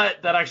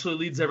 But that actually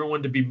leads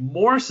everyone to be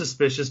more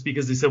suspicious,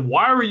 because they said,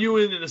 why were you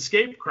in an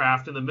escape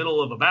craft in the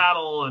middle of a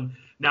battle? And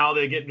now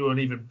they get into an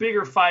even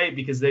bigger fight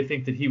because they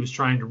think that he was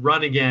trying to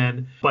run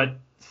again. But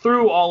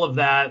through all of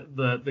that,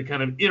 the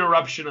kind of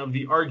interruption of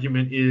the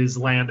argument is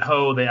land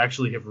ho. They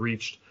actually have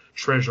reached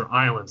Treasure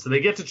Island. So they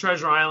get to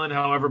Treasure Island.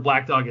 However,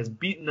 Black Dog has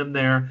beaten them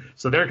there.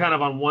 So they're kind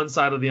of on one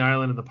side of the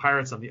island and the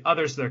pirates on the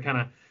other. So they're kind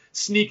of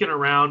sneaking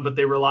around, but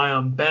they rely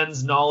on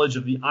Ben's knowledge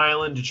of the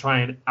island to try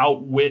and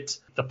outwit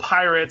the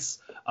pirates.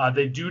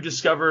 They do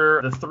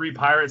discover the 3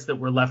 pirates that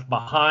were left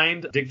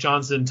behind. Dick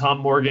Johnson, Tom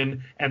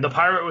Morgan, and the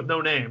pirate with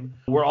no name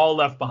were all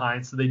left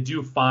behind. So they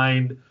do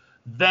find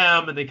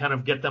them, and they kind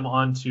of get them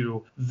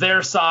onto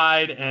their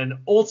side. And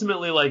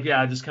ultimately,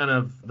 just kind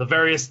of the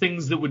various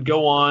things that would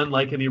go on,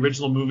 like in the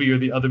original movie or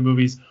the other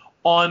movies,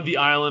 on the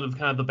island of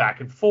kind of the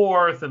back and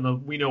forth and the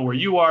we know where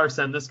you are,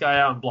 send this guy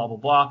out, and blah, blah,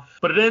 blah.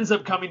 But it ends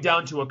up coming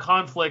down to a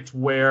conflict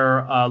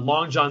where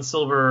Long John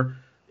Silver,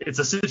 it's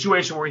a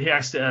situation where he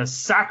has to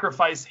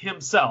sacrifice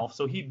himself.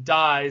 So he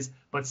dies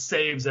but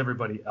saves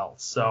everybody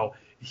else. So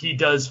he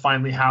does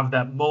finally have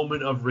that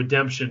moment of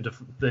redemption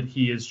that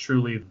he is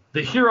truly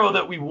the hero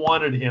that we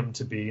wanted him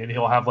to be. And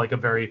he'll have a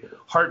very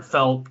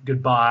heartfelt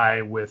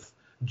goodbye with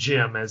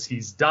Jim as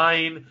he's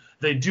dying.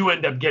 They do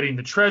end up getting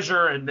the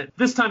treasure, and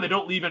this time they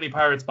don't leave any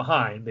pirates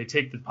behind. They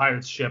take the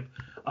pirate's ship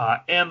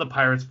and the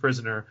pirate's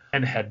prisoner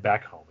and head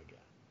back home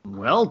again.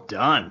 Well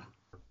done.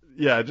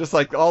 Yeah, just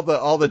like all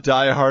the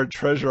diehard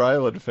Treasure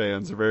Island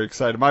fans are very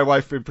excited. My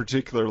wife in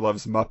particular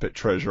loves Muppet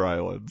Treasure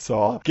Island,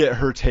 so I'll get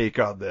her take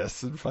on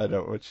this and find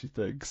out what she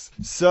thinks.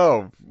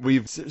 So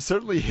we've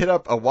certainly hit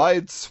up a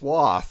wide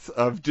swath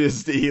of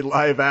Disney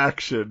live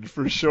action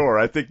for sure.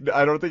 I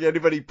don't think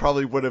anybody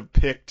probably would have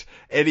picked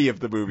any of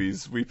the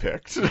movies we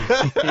picked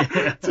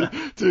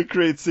to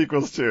create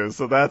sequels to.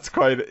 So that's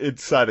quite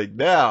exciting.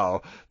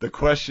 Now the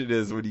question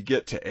is, when you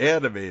get to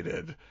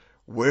animated,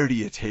 where do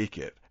you take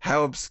it?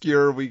 How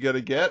obscure are we going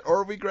to get? Or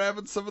are we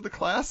grabbing some of the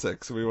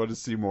classics we want to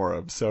see more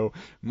of? So,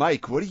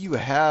 Mike, what do you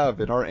have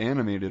in our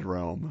animated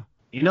realm?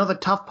 You know, the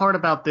tough part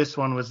about this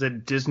one was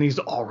that Disney's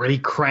already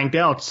cranked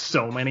out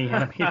so many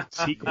animated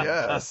sequels.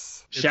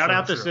 Yes. Shout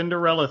out to true.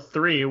 Cinderella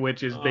 3,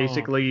 which is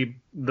basically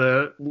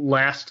the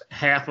last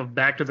half of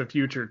Back to the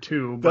Future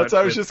 2. That's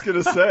what I was just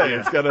going to say.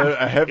 It's got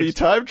a heavy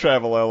time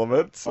travel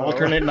element. So.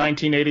 Alternate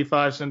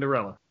 1985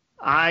 Cinderella.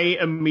 I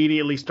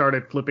immediately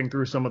started flipping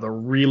through some of the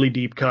really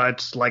deep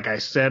cuts. Like I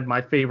said, my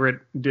favorite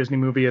Disney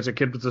movie as a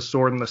kid was The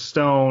Sword and the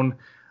Stone.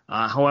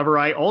 However,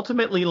 I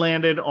ultimately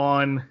landed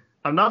on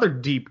another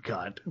deep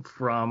cut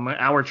from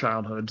our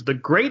childhoods, The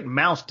Great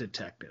Mouse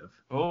Detective.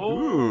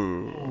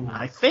 Ooh.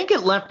 I think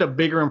it left a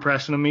bigger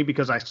impression on me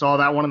because I saw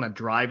that one in the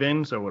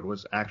drive-in, so it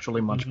was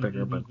actually much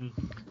bigger. But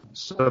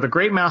so The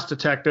Great Mouse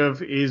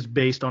Detective is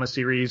based on a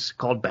series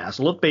called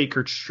Basil of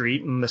Baker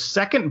Street, and the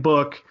second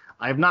book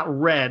I have not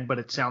read, but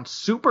it sounds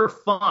super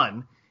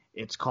fun.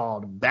 It's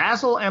called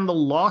Basil and the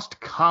Lost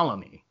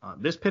Colony.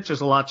 This pitch is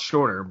a lot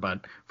shorter,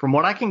 but from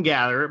what I can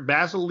gather,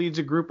 Basil leads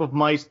a group of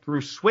mice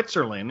through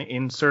Switzerland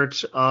in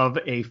search of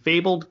a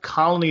fabled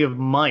colony of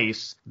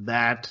mice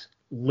that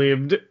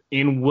lived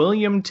in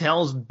William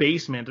Tell's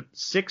basement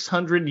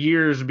 600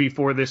 years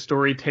before this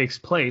story takes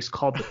place,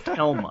 called the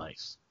Tell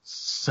Mice.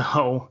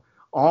 So,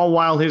 all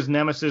while his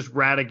nemesis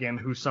Ratigan,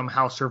 who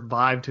somehow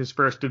survived his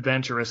first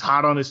adventure, is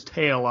hot on his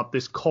tail up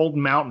this cold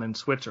mountain in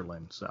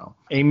Switzerland. So,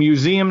 a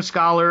museum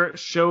scholar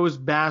shows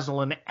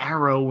Basil an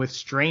arrow with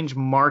strange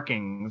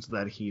markings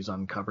that he's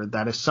uncovered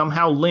that is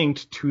somehow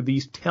linked to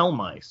these Tell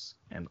Mice.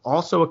 And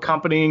also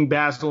accompanying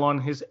Basil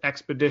on his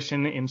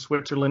expedition in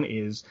Switzerland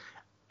is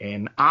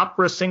an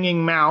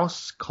opera-singing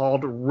mouse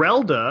called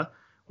Relda,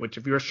 which,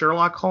 if you're a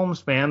Sherlock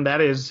Holmes fan,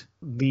 that is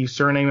the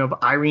surname of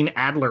Irene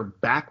Adler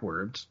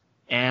backwards.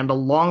 And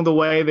along the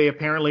way, they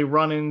apparently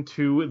run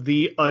into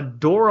the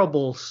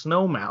adorable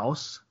Snow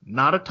Mouse.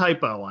 Not a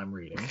typo, I'm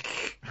reading.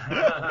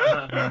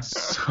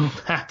 So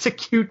that's a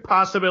cute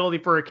possibility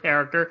for a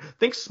character.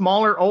 Think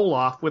smaller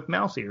Olaf with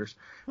mouse ears.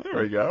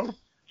 There you go.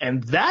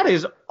 And that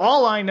is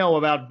all I know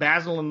about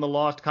Basil and the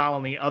Lost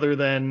Colony, other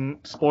than,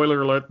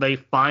 spoiler alert, they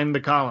find the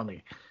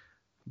colony.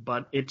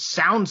 But it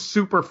sounds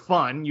super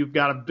fun. You've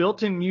got a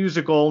built-in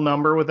musical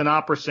number with an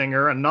opera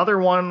singer, another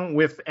one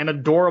with an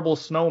adorable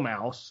snow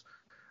mouse.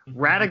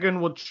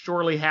 Ratigan would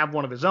surely have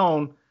one of his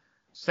own.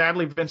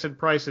 Sadly, Vincent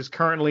Price is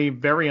currently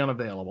very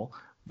unavailable.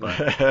 But,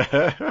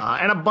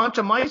 and a bunch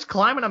of mice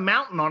climbing a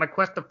mountain on a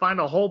quest to find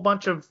a whole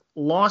bunch of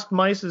lost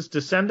mice's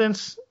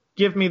descendants.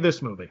 Give me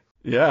this movie.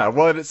 Yeah,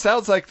 well, and it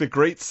sounds like the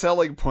great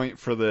selling point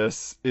for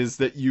this is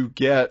that you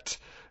get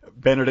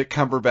Benedict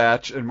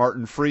Cumberbatch and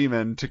Martin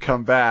Freeman to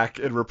come back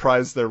and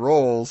reprise their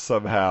roles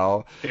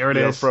somehow. There it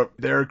is. From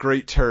their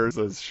great turns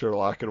as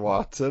Sherlock and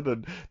Watson,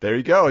 and there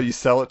you go. You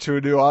sell it to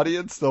a new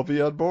audience, they'll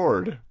be on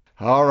board.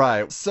 All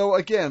right. So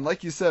again,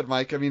 like you said,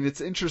 Mike, I mean,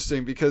 it's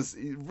interesting because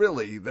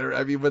really,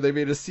 when they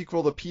made a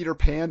sequel to Peter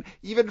Pan,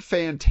 even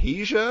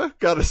Fantasia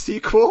got a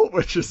sequel,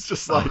 which is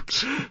just like,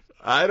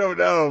 I don't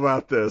know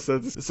about this.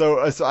 So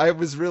I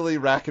was really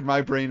racking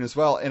my brain as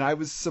well, and I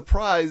was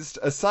surprised,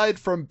 aside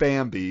from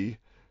Bambi,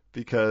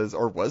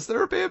 or was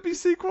there a Bambi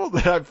sequel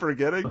that I'm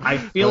forgetting? I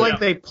feel like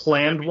they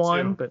planned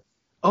one, but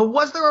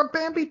was there a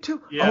Bambi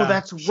 2? Yeah, oh,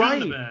 that's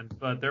right. Have been,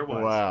 but there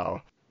was.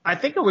 Wow. I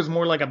think it was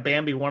more like a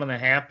Bambi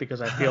 1.5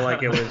 because I feel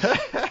like it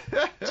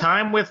was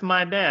Time with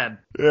My Dad.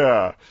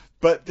 Yeah,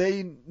 but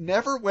they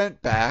never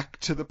went back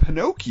to the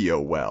Pinocchio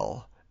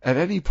well at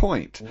any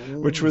point,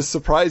 which was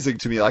surprising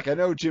to me. Like, I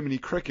know Jiminy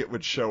Cricket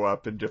would show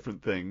up in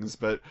different things,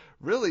 but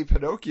really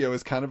Pinocchio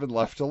has kind of been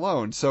left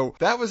alone. So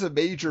that was a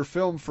major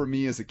film for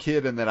me as a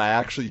kid, and then I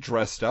actually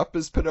dressed up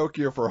as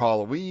Pinocchio for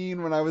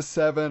Halloween when I was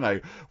 7.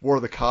 I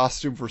wore the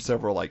costume for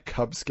several like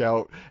Cub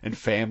Scout and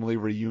family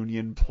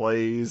reunion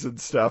plays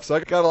and stuff. So I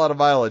got a lot of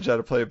mileage out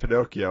of playing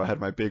Pinocchio. I had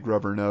my big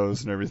rubber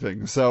nose and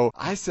everything. So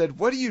I said,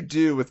 what do you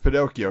do with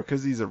Pinocchio?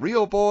 Because he's a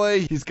real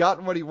boy. He's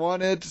gotten what he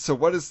wanted. So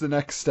what is the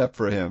next step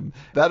for him?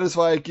 That is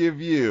why I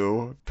give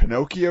you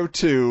Pinocchio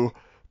 2,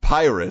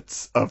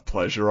 Pirates of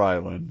Pleasure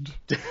Island.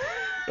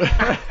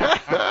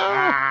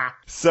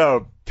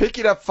 So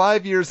Picking up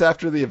 5 years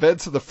after the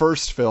events of the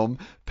first film,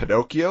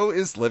 Pinocchio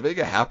is living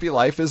a happy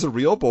life as a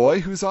real boy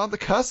who's on the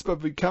cusp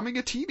of becoming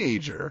a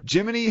teenager.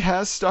 Jiminy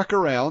has stuck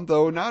around,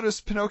 though not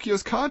as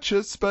Pinocchio's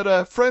conscience, but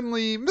a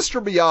friendly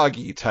Mr.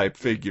 Miyagi-type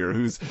figure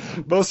who's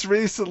most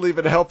recently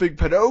been helping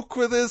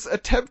Pinocchio with his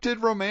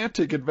attempted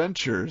romantic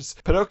adventures.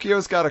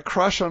 Pinocchio's got a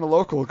crush on a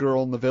local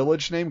girl in the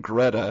village named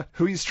Greta,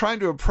 who he's trying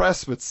to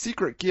impress with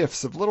secret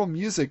gifts of little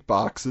music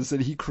boxes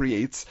that he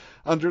creates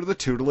under the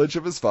tutelage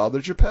of his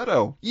father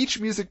Geppetto. Each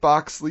music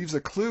box leaves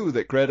a clue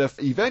that Greta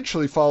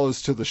eventually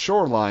follows to the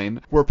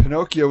shoreline, where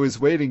Pinocchio is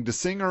waiting to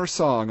sing her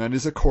song on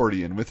his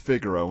accordion with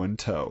Figaro in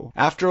tow.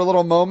 After a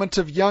little moment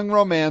of young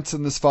romance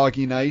in this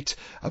foggy night,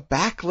 a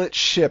backlit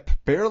ship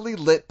barely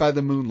lit by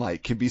the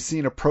moonlight can be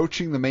seen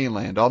approaching the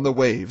mainland on the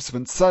waves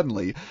when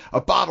suddenly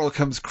a bottle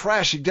comes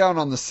crashing down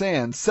on the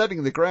sand,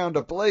 setting the ground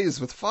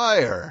ablaze with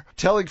fire.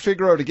 Telling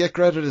Figaro to get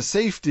Greta to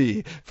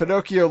safety,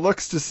 Pinocchio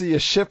looks to see a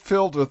ship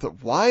filled with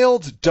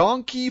wild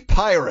donkey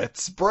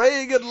pirates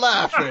braying and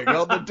laughing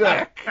on the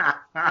deck.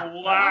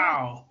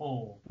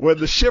 Wow. When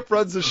the ship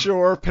runs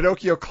ashore,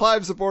 Pinocchio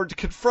climbs aboard to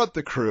confront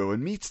the crew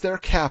and meets their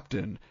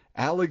captain,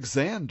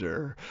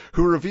 Alexander,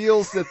 who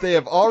reveals that they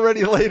have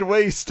already laid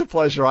waste to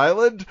Pleasure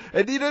Island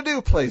and need a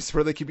new place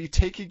where they can be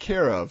taken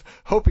care of,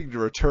 hoping to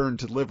return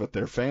to live with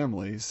their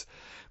families.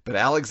 But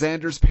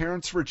Alexander's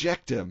parents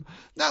reject him,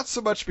 not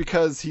so much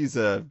because he's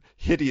a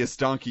hideous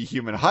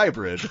donkey-human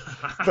hybrid,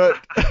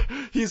 but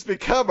he's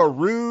become a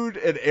rude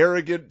and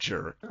arrogant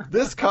jerk.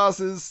 This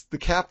causes the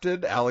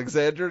captain,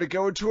 Alexander, to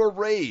go into a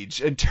rage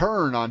and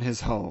turn on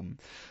his home.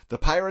 The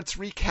pirates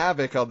wreak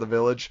havoc on the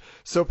village,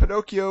 so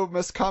Pinocchio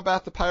must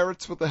combat the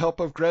pirates with the help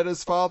of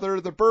Greta's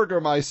father, the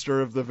Burgermeister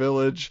of the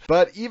village.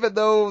 But even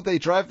though they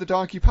drive the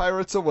donkey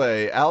pirates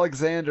away,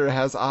 Alexander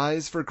has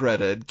eyes for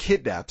Greta and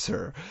kidnaps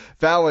her,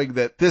 vowing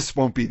that this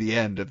won't be the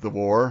end of the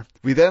war.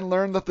 We then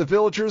learn that the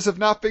villagers have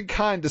not been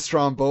kind to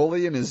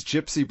Stromboli and his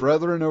gypsy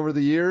brethren over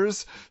the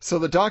years, so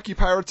the donkey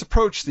pirates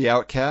approach the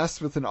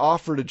outcasts with an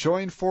offer to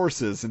join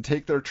forces and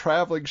take their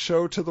traveling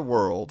show to the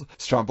world.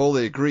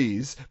 Stromboli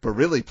agrees, but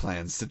really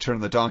plans to turn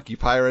the donkey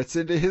pirates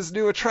into his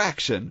new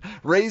attraction,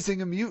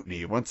 raising a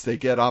mutiny once they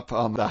get up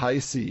on the high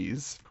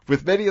seas.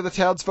 With many of the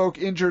townsfolk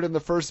injured in the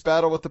first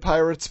battle with the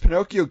pirates,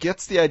 Pinocchio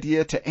gets the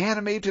idea to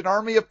animate an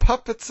army of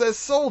puppets as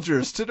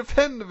soldiers to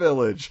defend the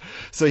village.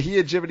 So he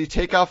and Jiminy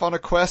take off on a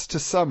quest to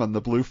summon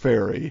the Blue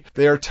Fairy.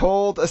 They are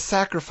told a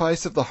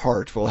sacrifice of the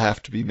heart will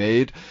have to be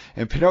made,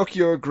 and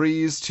Pinocchio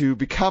agrees to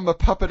become a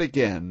puppet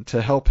again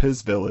to help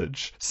his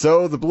village.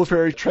 So the Blue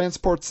Fairy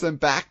transports them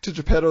back to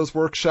Geppetto's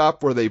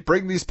workshop, where they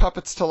bring these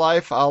puppets to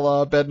life a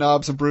la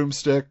bedknobs and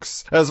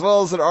broomsticks, as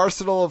well as an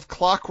arsenal of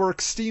clockwork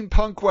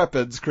steampunk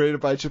weapons created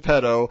by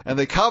Geppetto, and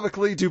they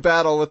comically do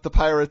battle with the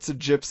pirates and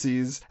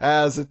gypsies,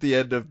 as at the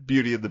end of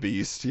Beauty and the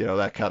Beast,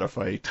 that kind of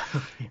fight.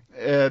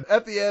 And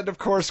at the end, of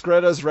course,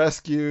 Greta's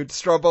rescued.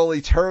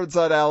 Stromboli turns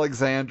on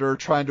Alexander,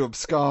 trying to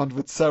abscond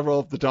with several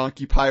of the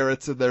donkey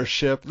pirates in their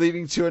ship,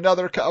 leading to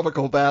another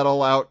comical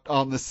battle out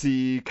on the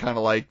sea, kind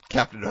of like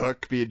Captain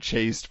Hook being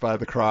chased by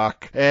the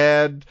croc.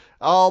 And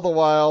all the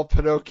while,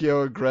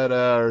 Pinocchio and Greta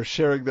are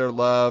sharing their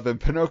love, and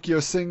Pinocchio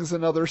sings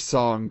another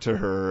song to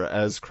her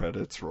as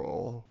credits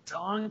roll.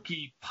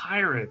 Donkey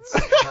pirates.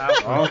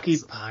 Donkey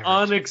pirates.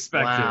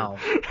 Unexpected. Wow.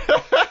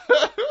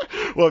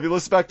 Well, if you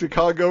listen back to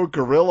Congo,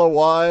 gorilla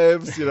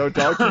wives,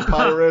 donkey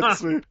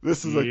pirates,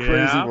 this is a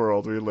crazy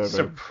world we live in.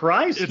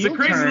 Surprise It's heel a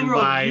crazy turn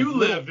world by you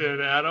live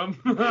in, Adam.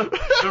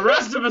 The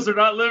rest of us are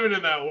not living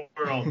in that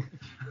world.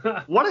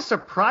 What a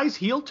surprise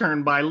heel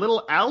turn by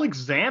little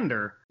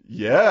Alexander.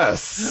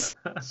 Yes.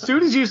 As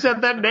soon as you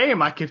said that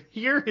name, I could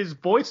hear his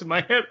voice in my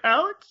head.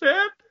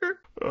 Alexander.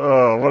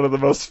 Oh, one of the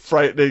most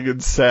frightening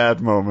and sad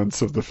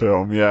moments of the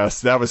film.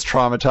 Yes, that was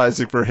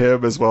traumatizing for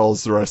him as well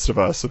as the rest of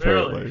us,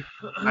 apparently.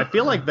 Really? I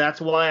feel like that's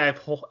why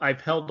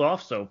I've held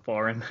off so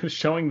far in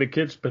showing the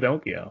kids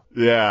Pinocchio.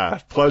 Yeah,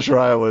 Pleasure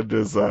Island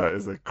is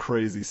a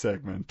crazy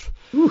segment.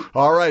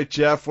 All right,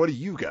 Jeff, what do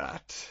you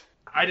got?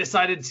 I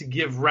decided to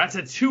give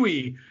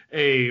Ratatouille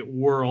a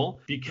whirl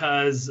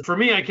because, for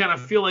me, I kind of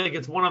feel like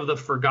it's one of the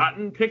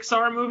forgotten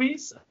Pixar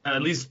movies,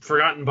 at least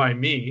forgotten by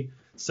me.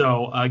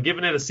 So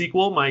giving it a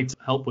sequel might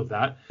help with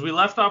that. We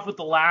left off with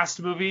the last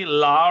movie,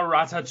 La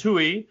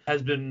Ratatouille,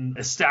 has been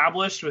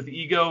established with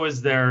Ego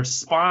as their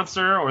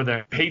sponsor or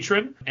their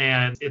patron,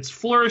 and it's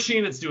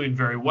flourishing. It's doing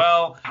very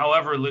well.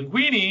 However,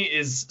 Linguini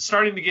is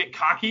starting to get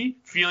cocky,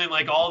 feeling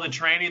like all the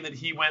training that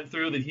he went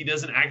through, that he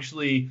doesn't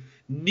actually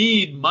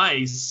need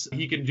mice,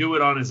 he can do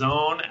it on his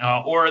own,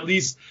 or at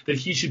least that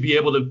he should be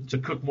able to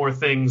cook more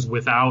things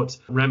without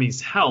Remy's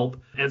help.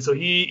 And so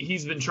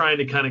he's been trying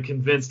to kind of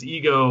convince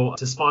Ego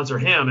to sponsor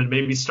him and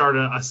maybe start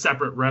a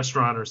separate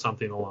restaurant or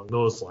something along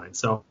those lines.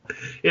 So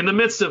in the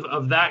midst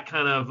of that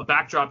kind of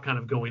backdrop kind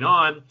of going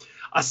on,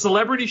 a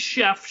celebrity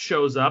chef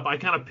shows up. I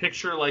kind of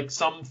picture like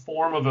some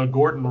form of a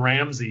Gordon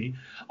Ramsay,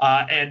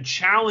 and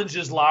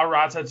challenges La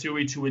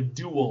Ratatouille to a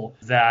duel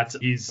that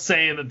he's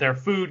saying that their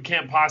food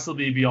can't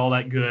possibly be all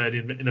that good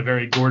in a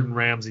very Gordon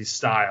Ramsay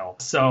style.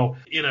 So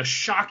in a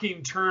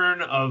shocking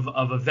turn of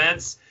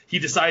events, he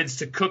decides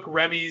to cook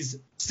Remy's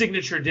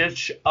signature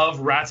dish of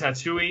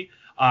ratatouille.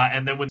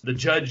 And then when the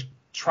judge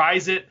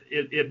tries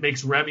it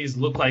makes Remy's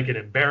look like an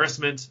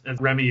embarrassment, and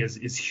Remy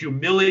is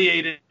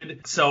humiliated.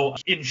 So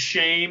in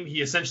shame,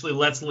 he essentially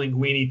lets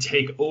Linguini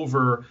take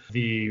over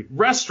the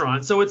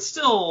restaurant. So it's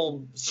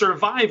still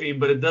surviving,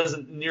 but it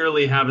doesn't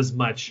nearly have as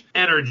much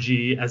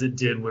energy as it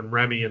did when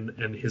Remy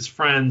and his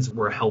friends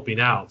were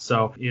helping out.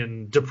 So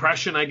in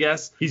depression, I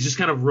guess, he's just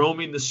kind of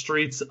roaming the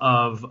streets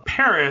of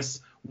Paris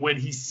when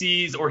he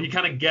sees, or he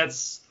kind of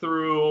gets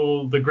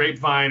through the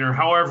grapevine or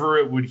however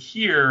it would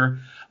hear,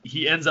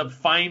 he ends up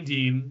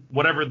finding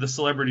whatever the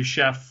celebrity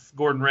chef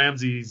Gordon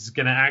Ramsay's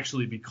going to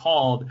actually be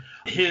called,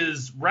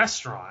 his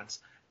restaurant.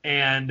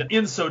 And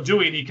in so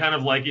doing, he kind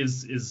of like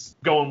is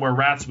going where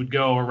rats would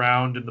go,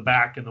 around in the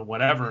back and the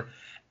whatever.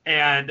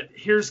 And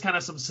here's kind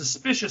of some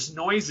suspicious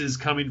noises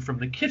coming from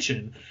the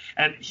kitchen.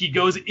 And he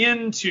goes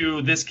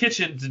into this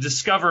kitchen to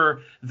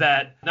discover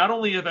that not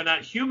only are there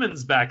not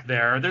humans back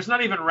there, there's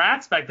not even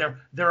rats back there,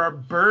 there are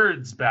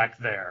birds back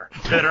there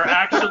that are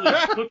actually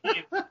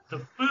cooking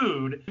the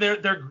food.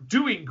 They're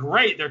doing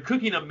great. They're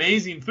cooking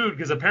amazing food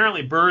because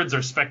apparently birds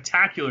are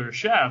spectacular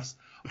chefs.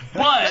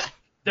 But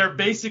they're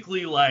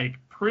basically like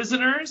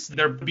prisoners.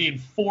 They're being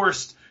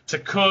forced to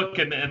cook,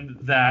 and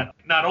that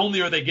not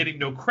only are they getting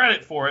no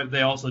credit for it,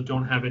 they also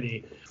don't have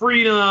any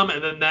freedom.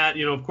 And then that,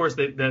 of course,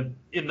 that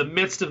in the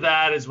midst of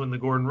that is when the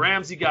Gordon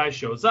Ramsay guy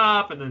shows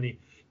up, and then he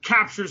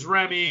captures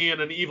Remy and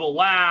an evil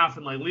laugh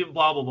and like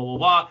blah, blah, blah, blah,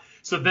 blah.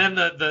 So then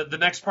the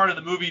next part of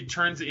the movie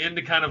turns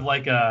into kind of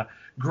like a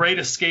Great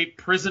Escape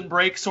Prison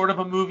Break sort of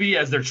a movie,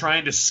 as they're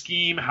trying to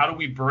scheme, how do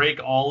we break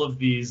all of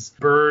these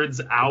birds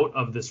out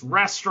of this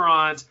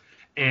restaurant?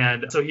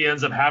 And so he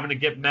ends up having to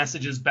get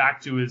messages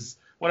back to his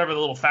whatever the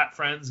little fat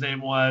friend's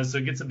name was. So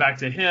it gets it back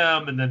to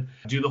him, and then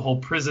do the whole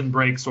prison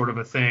break sort of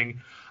a thing.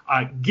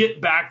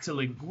 Get back to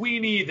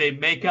Linguini. They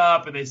make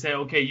up and they say,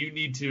 okay, you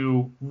need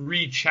to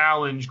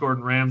re-challenge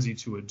Gordon Ramsay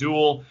to a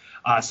duel.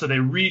 So they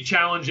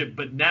re-challenge it,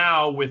 but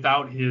now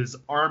without his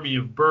army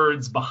of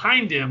birds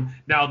behind him.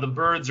 Now the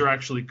birds are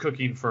actually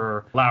cooking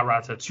for La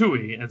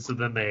Ratatouille. And so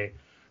then they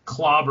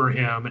clobber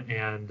him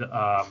and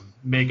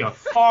make a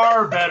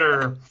far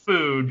better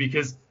food,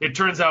 because it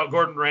turns out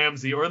Gordon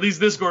Ramsay, or at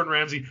least this Gordon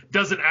Ramsay,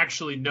 doesn't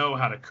actually know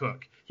how to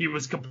cook. He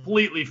was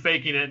completely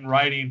faking it and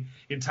writing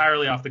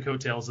entirely off the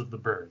coattails of the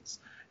birds.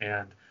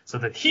 And so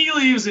that he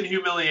leaves in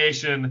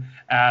humiliation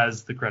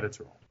as the credits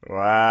roll.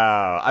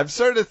 Wow. I'm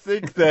starting to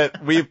think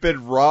that we've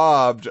been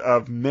robbed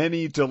of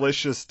many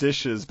delicious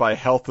dishes by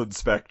health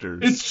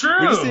inspectors. It's true.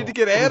 We just need to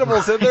get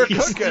animals in there cooking.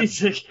 We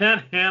just need to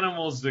get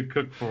animals to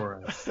cook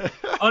for us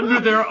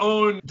under their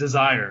own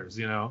desires,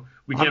 We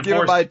can't I'm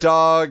giving my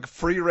dog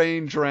free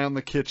range around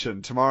the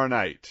kitchen tomorrow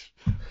night.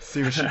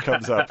 See what she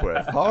comes up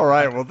with. All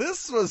right. Well,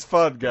 this was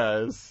fun,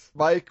 guys.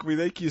 Mike, we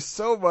thank you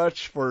so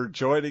much for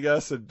joining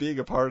us and being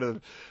a part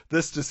of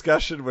this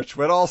discussion, which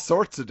went all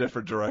sorts of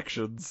different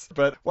directions.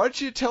 But why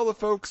don't you tell the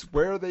folks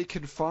where they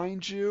can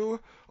find you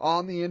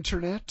on the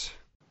internet?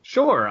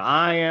 Sure.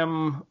 I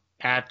am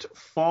at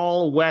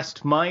Fall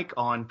West Mike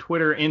on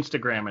Twitter,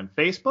 Instagram, and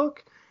Facebook.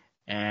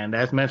 And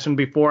as mentioned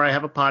before, I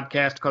have a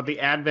podcast called The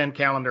Advent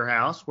Calendar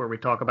House, where we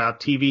talk about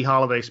TV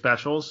holiday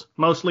specials,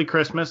 mostly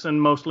Christmas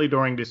and mostly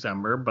during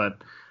December.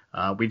 But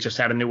we just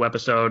had a new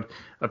episode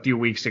a few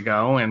weeks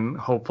ago, and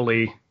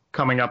hopefully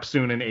coming up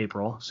soon in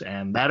April.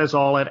 And that is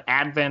all at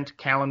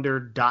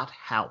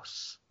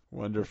adventcalendar.house.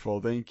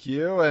 Wonderful. Thank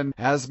you. And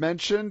as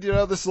mentioned,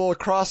 this is a little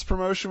cross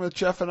promotion with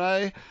Jeff and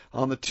I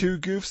on the Two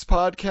Goofs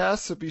podcast.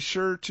 So be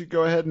sure to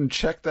go ahead and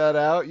check that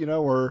out.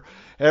 We're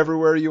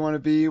everywhere you want to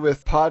be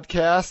with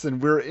podcasts,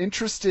 and we're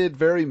interested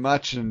very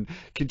much in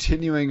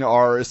continuing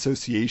our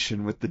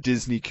association with the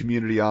Disney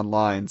community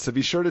online. So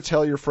be sure to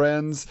tell your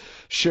friends,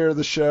 share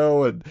the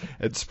show, and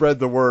spread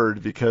the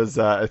word, because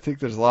I think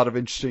there's a lot of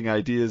interesting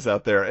ideas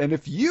out there. And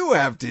if you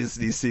have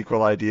Disney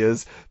sequel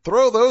ideas,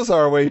 throw those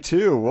our way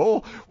too.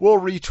 We'll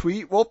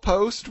retweet, we'll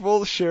post,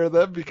 we'll share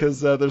them,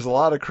 because there's a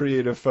lot of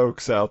creative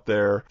folks out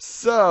there.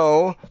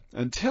 So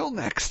until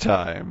next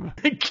time,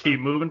 keep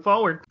moving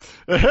forward.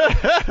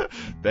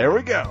 There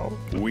we go.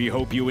 We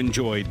hope you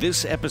enjoyed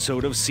this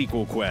episode of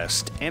Sequel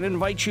Quest and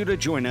invite you to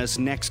join us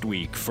next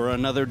week for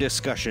another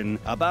discussion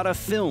about a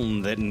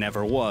film that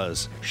never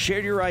was.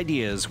 Share your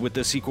ideas with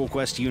the Sequel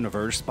Quest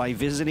universe by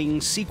visiting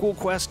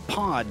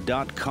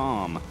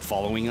sequelquestpod.com,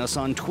 following us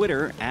on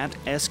Twitter at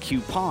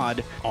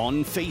SQPod,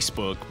 on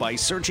Facebook by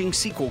searching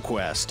Sequel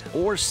Quest,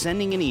 or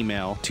sending an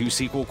email to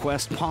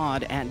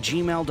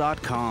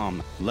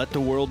sequelquestpod@gmail.com. Let the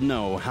world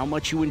know how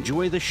much you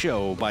enjoy the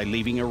show by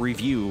leaving a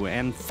review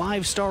and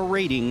 5-star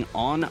rating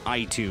on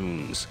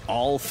iTunes.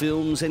 All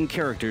films and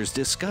characters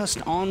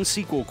discussed on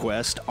Sequel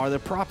Quest are the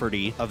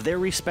property of their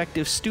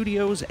respective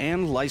studios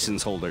and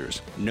license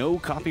holders. No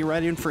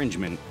copyright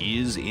infringement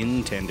is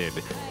intended.